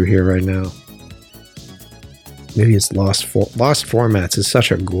scrubbing through here right now. Maybe it's Lost Formats is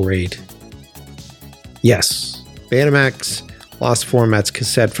such a great... Yes, BETAMAXX Lost Formats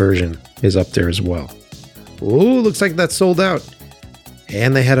cassette version is up there as well. Ooh, looks like that sold out.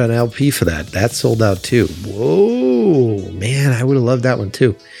 And they had an LP for that. That sold out too. Whoa, man, I would have loved that one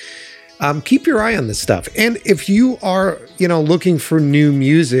too. Keep your eye on this stuff. And if you are, looking for new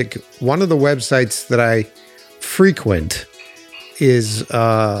music, one of the websites that I frequent is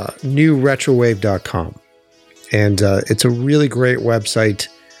newretrowave.com. And it's a really great website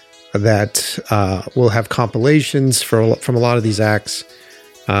that will have compilations from a lot of these acts.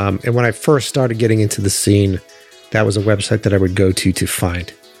 And when I first started getting into the scene, that was a website that I would go to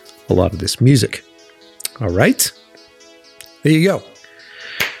find a lot of this music. All right. There you go.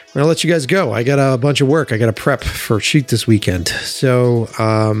 I'll let you guys go. I got a bunch of work. I got to prep for a shoot this weekend. So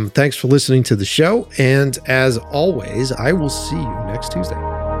thanks for listening to the show. And as always, I will see you next Tuesday.